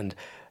it and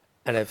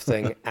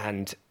everything.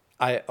 And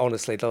I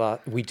honestly,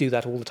 we do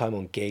that all the time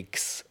on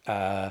gigs.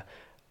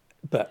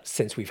 But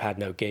since we've had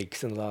no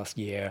gigs in the last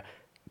year,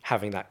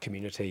 having that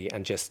community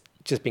and just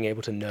being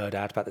able to nerd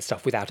out about this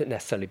stuff without it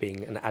necessarily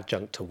being an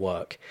adjunct to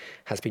work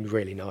has been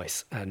really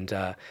nice. And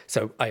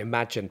so I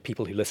imagine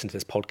people who listen to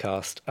this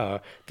podcast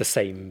are the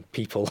same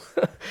people,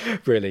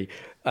 really.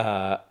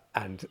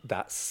 And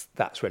that's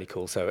really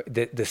cool. So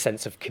the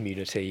sense of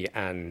community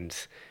and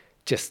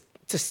just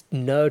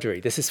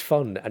nerdery. This is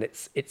fun, and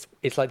it's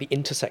like the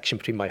intersection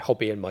between my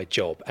hobby and my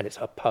job, and it's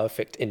a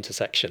perfect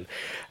intersection.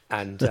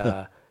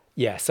 And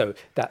yeah, so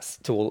that's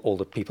to all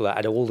the people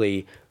and all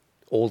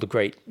the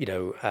great,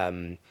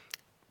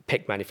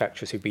 pick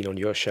manufacturers who've been on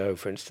your show,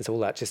 for instance, all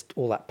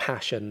that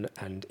passion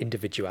and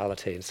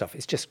individuality and stuff.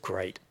 It's just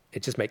great.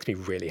 It just makes me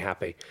really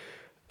happy.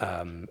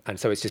 And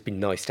so it's just been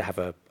nice to have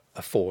a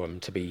forum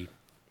to be,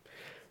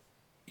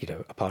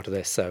 a part of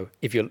this. So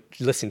if you're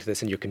listening to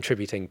this and you're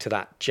contributing to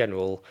that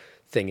general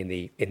thing in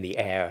the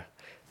air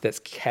that's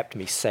kept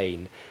me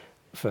sane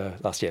for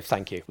last year,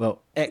 thank you.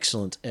 Well,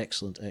 excellent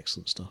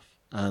stuff.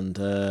 And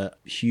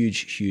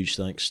huge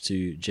thanks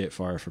to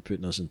Jetfire for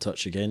putting us in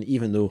touch again,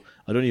 even though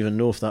I don't even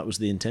know if that was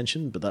the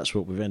intention, but that's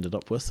what we've ended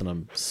up with, and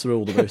I'm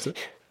thrilled about it.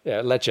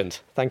 Yeah, legend.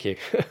 Thank you.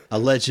 A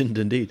legend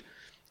indeed.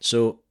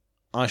 So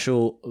I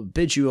shall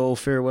bid you all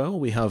farewell.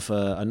 We have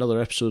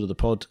another episode of the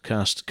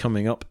podcast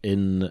coming up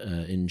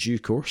in due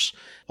course.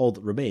 All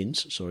that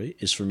remains,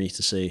 is for me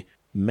to say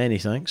many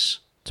thanks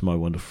to my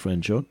wonderful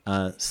friend John.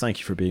 Thank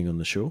you for being on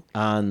the show.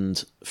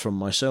 And from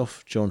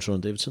myself, John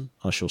Sean Davidson,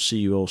 I shall see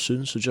you all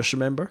soon. So just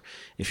remember,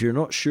 if you're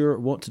not sure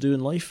what to do in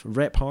life,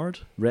 rep hard,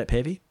 rep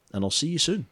heavy, and I'll see you soon.